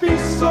could be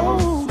so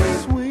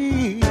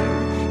sweet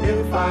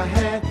if I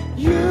had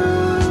you.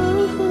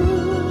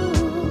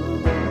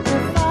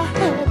 If I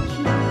had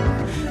you.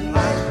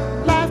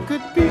 Life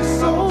could be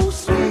so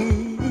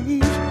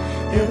sweet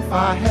if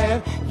I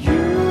had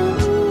you.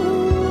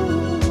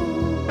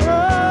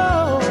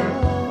 Oh,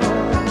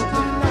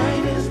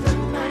 tonight is the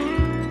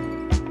night.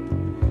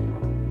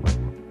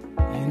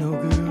 You know,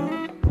 girl,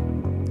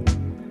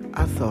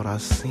 I thought I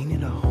seen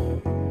it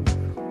all.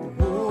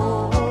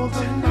 Oh,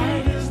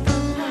 tonight is the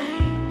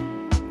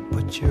night.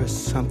 But you're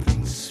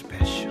something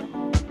special,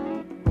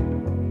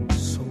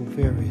 so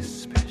very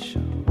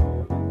special.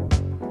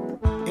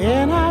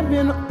 And I've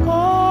been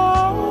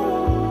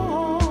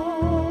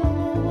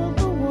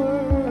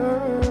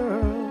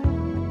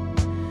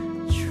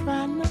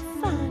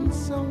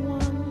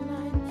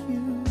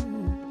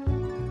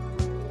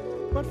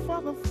but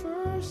for the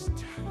first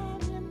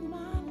time in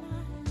my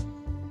life,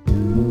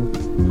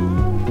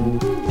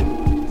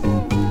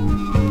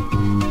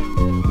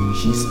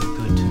 she's so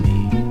good to me.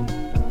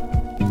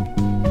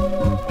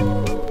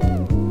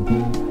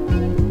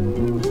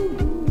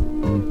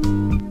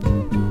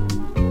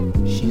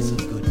 She's so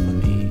good for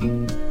me.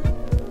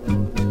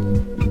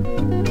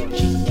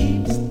 She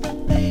keeps the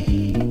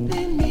faith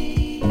in me,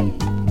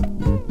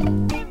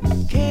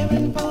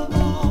 caring for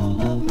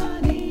all of my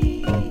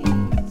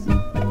needs,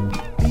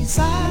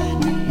 beside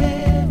me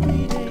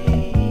every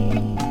day,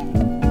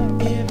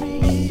 every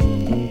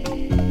year,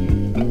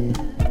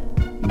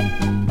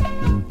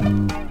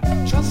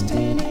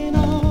 trusting in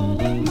all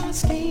of my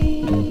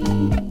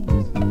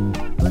schemes,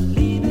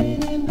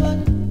 believing in what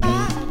I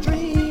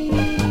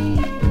dream,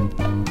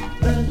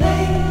 the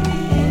lady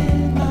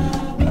in my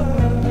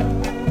world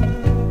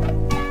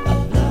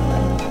of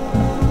love.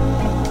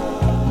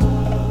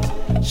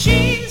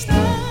 She's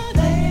the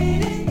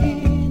lady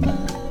in my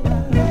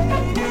world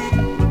of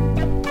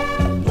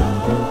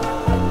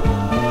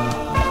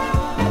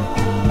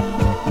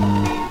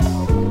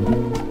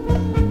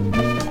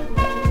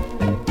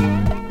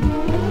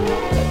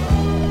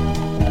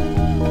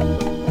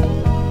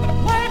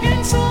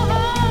working so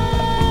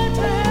hard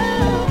to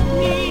help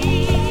me.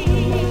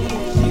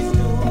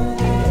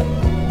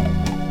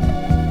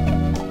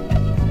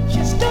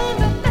 She's doing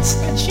the best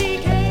that she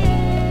can,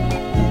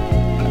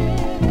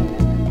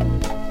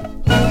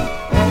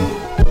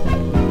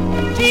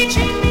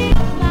 teaching me to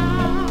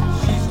fly.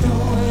 She's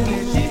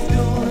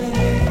doing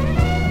it.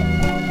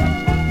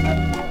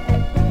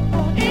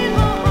 In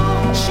her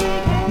heart she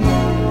has.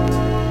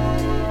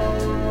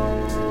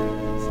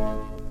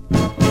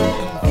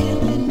 I'm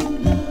feeling new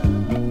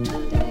love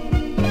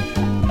today,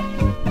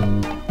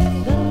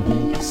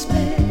 loving you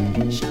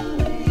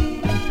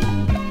specially,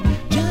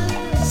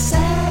 just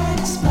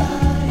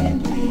satisfying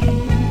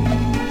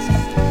please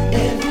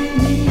every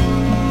need.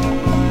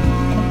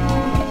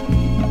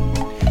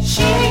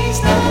 She's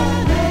the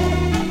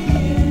lady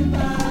in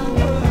my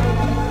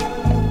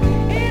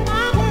world, in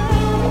my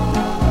world.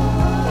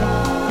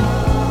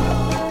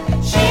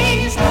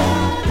 She's the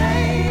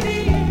lady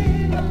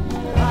in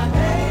my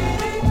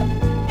lady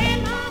in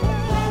my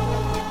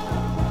world.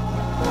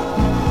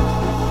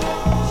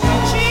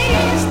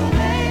 She's the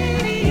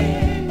lady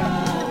in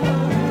my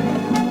world,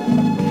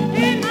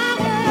 in my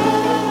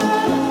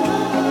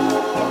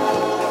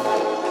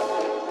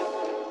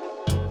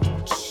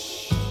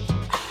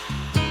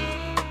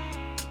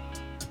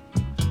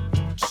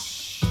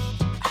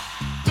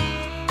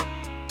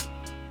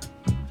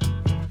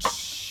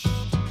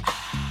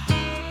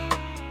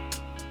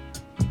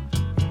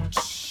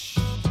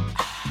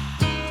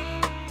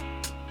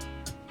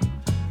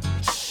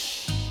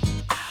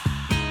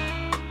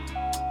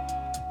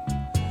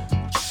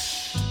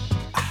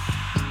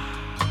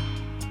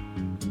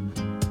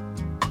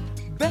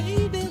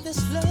baby,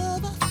 this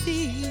love I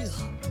feel,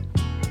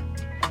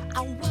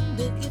 I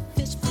wonder if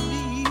it's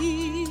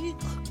free.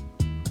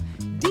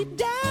 Deep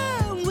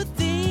down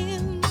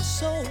within my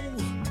soul,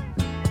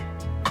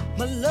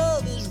 my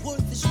love is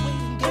worth its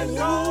weight in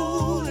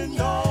gold.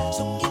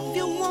 So if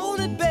you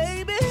want it,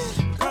 baby,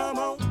 come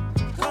on.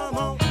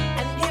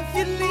 And if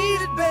you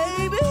need it,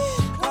 baby,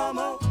 come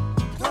on.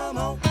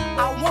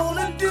 I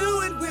wanna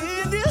do it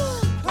with you.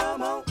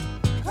 Come on.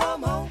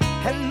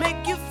 And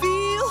make you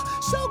feel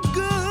so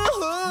good.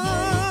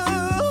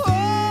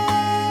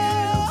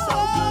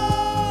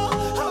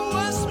 I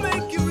must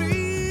make you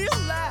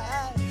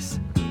realize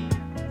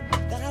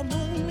that I'm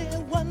only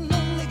one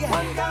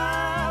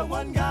guy.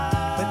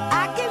 But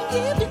I can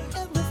give you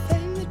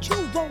everything that you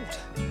want,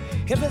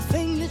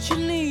 everything that you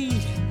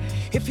need,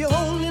 if you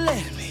only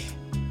let me.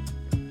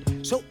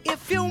 So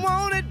if you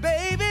want it,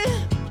 baby,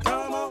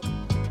 come on.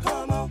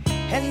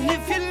 And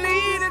if you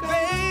need it,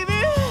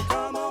 baby,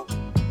 come on.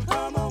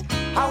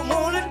 I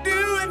wanna do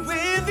it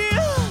with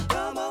you.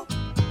 Come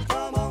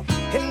on.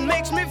 It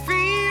makes me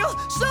feel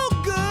so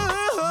good.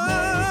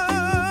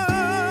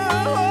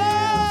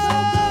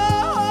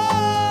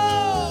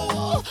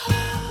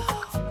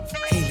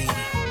 Hey, lady,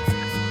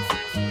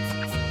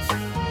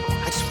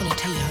 I just want to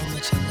tell you how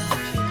much I love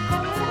you.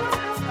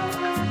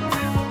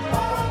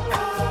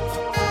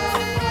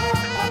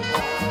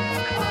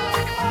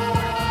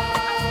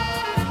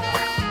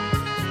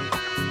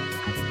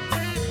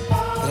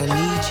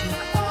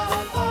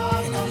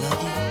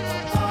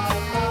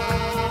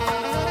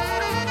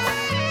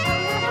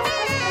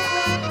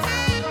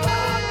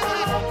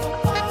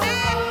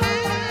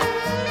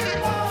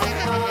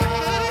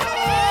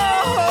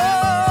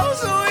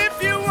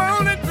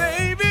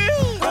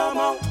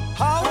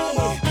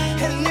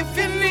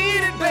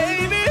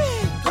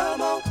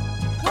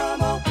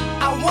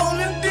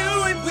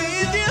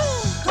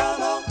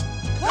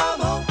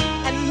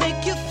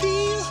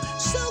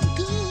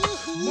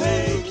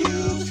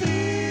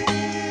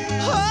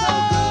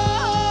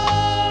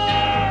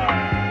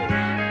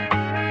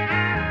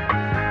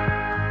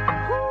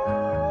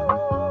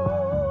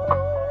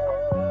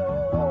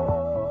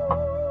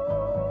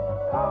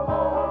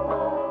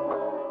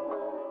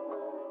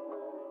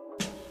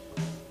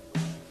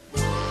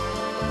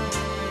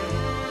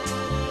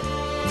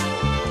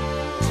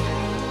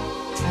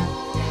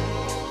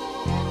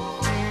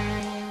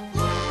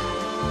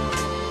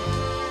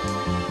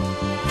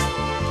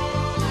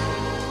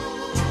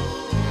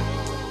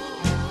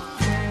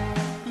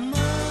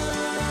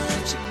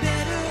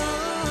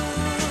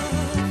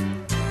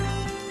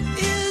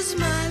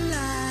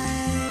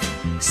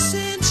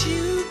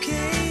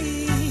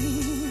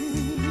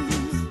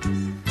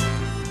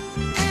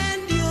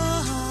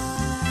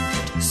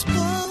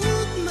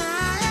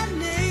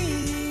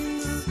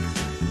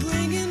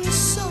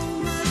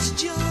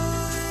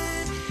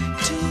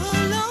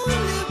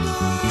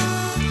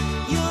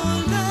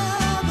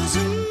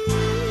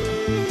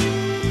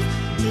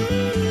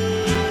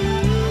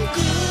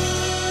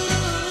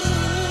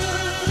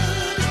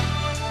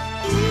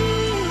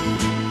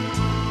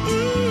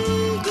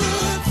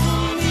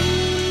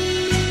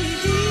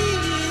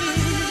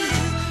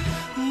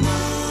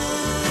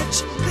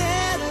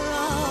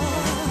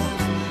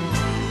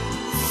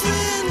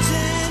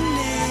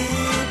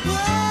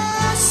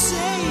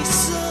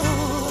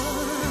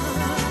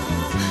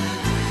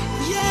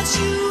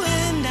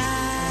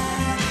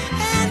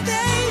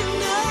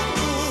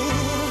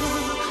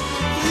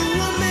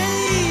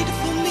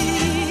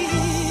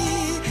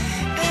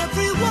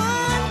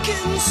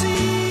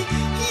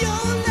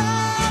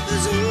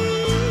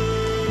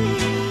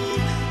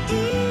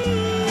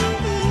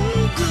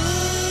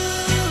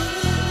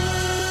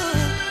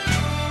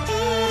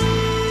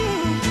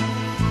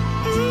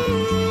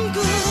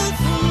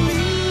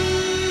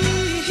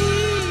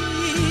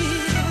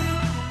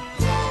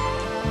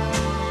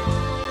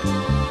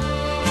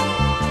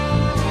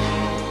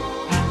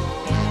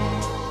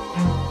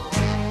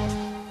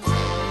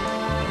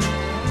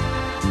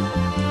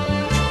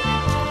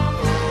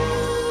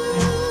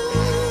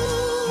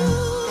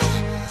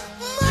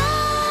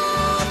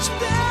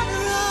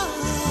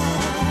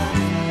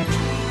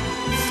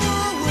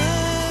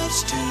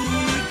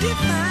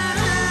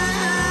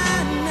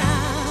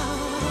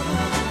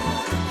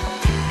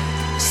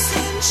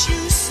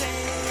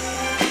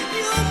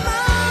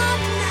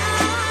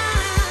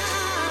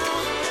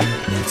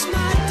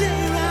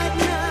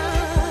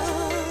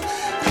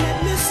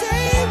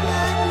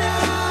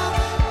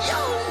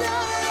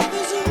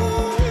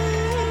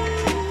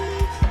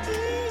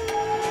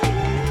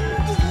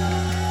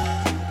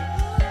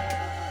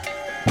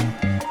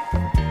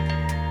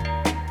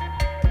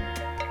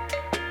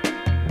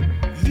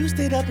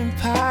 in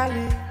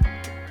Polly.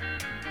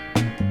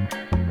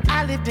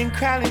 I lived in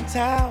Crowley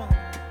Town,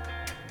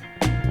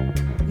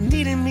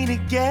 needing me to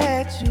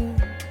get you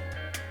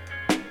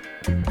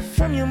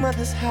from your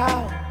mother's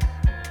house.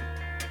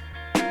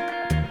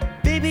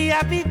 Baby,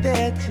 I'll be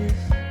there, just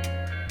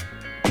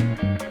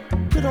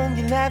put on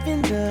your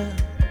lavender,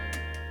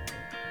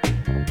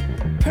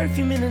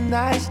 perfume in a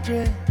nice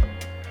dress.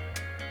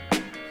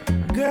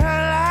 Girl,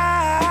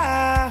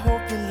 I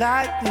hope you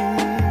like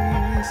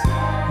this.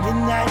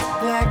 Midnight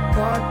black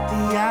on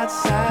the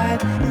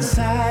outside,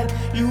 inside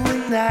you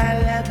and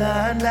I leather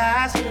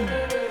unlasting.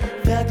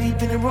 Fell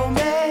deep in the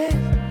romance,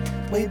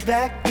 way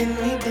back when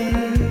we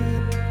did.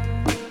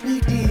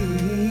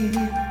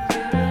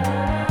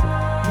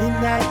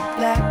 Midnight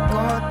black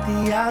on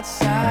the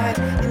outside,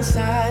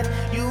 inside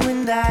you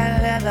and I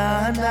leather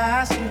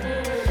unlasting.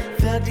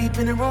 Fell deep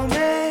in the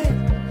romance,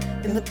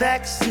 in the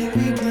backseat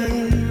we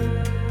did.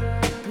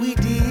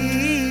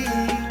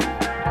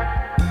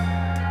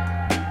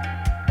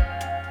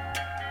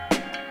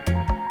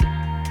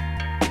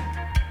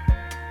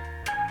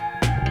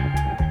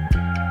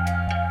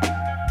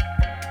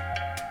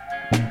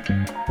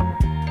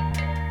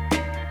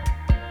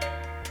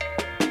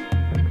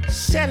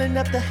 Sailing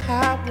up the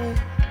highway,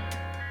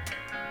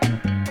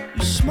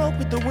 you smoke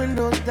with the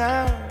windows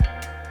down,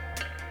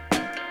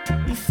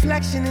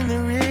 reflection in the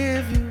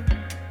rear view,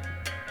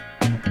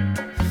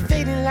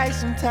 fading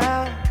lights in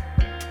town.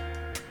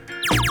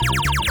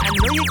 I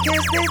know you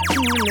can't stay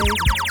too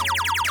late,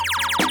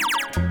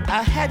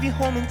 I'll have you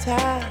home in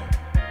time.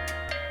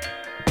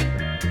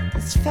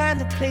 Let's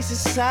find a place of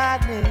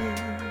silence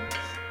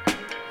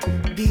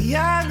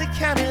beyond the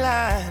county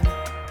line.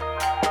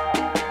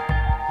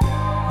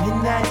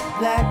 Midnight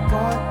black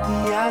on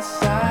the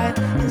outside,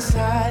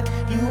 inside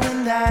you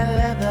and I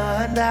leather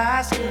under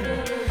our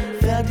skin.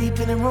 Fell deep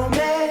in the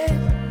romance,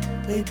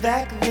 way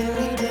back then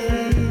we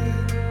did.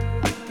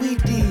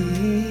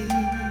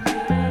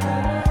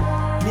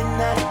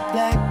 Midnight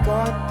black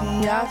on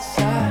the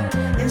outside,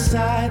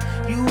 inside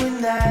you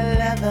and I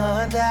leather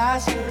under our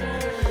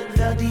skin.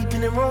 Fell deep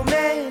in the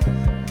romance,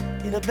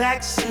 in the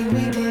backseat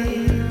we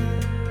did.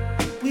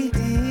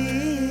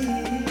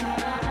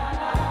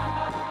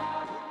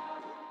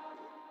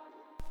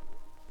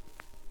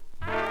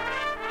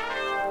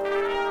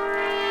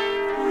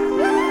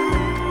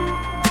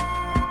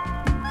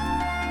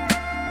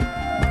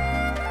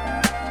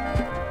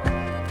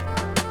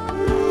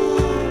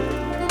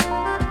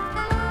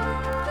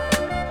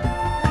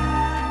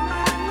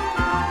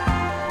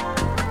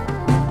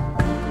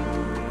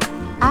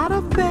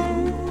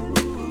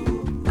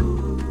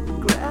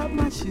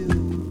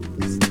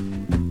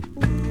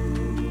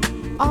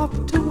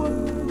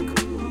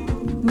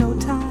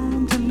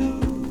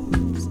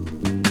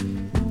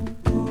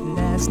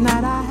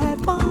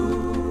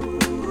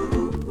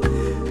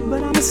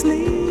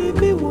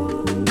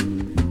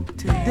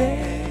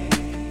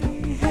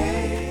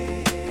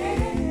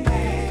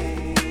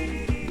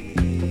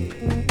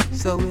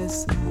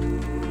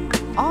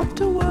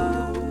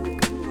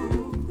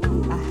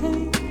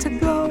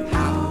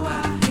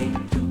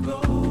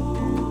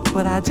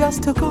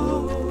 Just took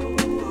off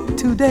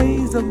 2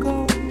 days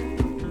ago.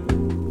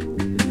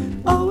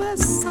 Oh,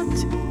 it's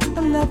such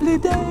a lovely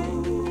day.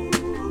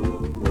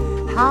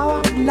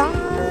 How I'd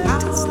like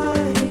to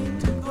stay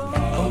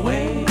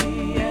away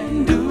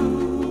and do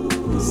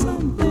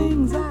some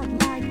things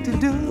I'd like to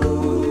do.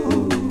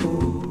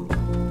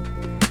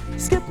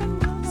 Skipping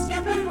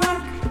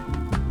work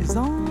is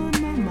on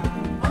my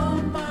mind.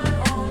 On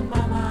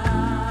my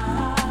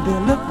mind.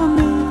 They'll look for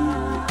me.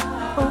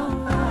 Oh,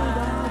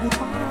 that'll be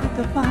hard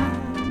to find.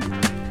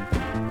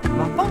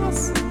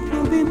 Boss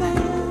will be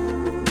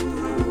mad,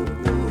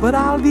 but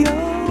I'll be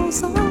oh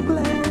so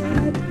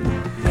glad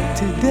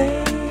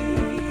today.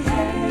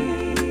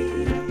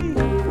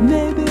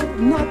 Maybe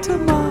not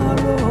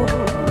tomorrow.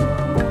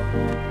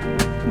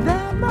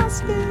 There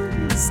must be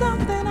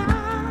something I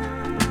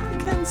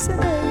can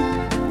say,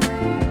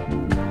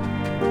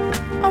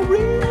 a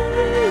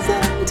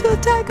reason to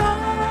take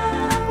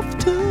off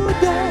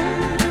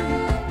today.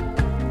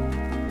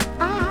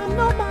 I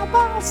know my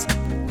boss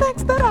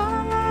thinks that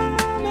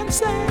I'm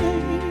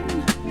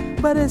insane,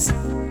 but it's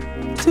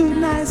too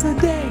nice a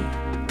day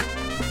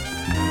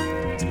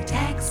to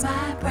tax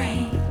my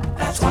brain.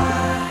 That's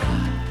why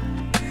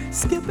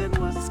skipping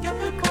work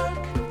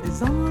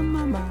is on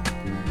my mind.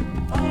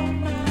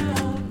 On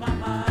my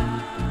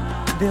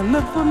mind. They'll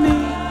look for me.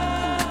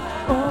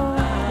 Oh,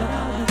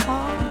 that'll be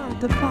hard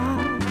to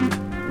find.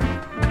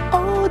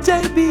 Oh,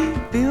 JB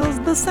feels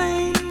the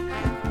same.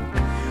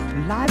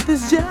 Life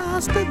is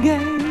just a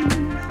game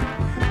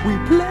we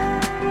play.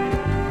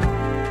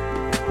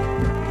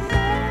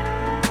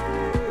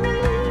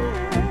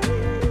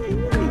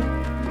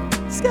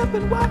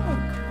 Skipping work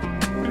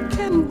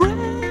can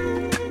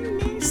bring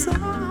me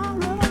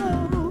sorrow.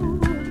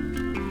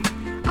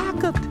 I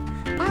could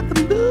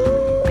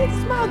lose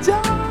my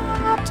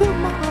job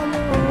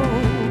tomorrow,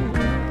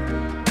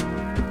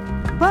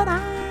 but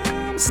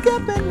I'm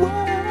skipping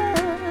work.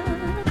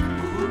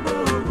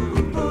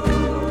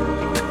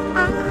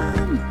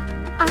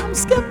 I'm I'm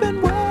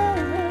skipping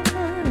words,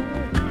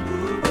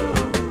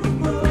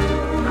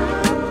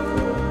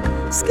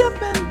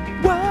 skipping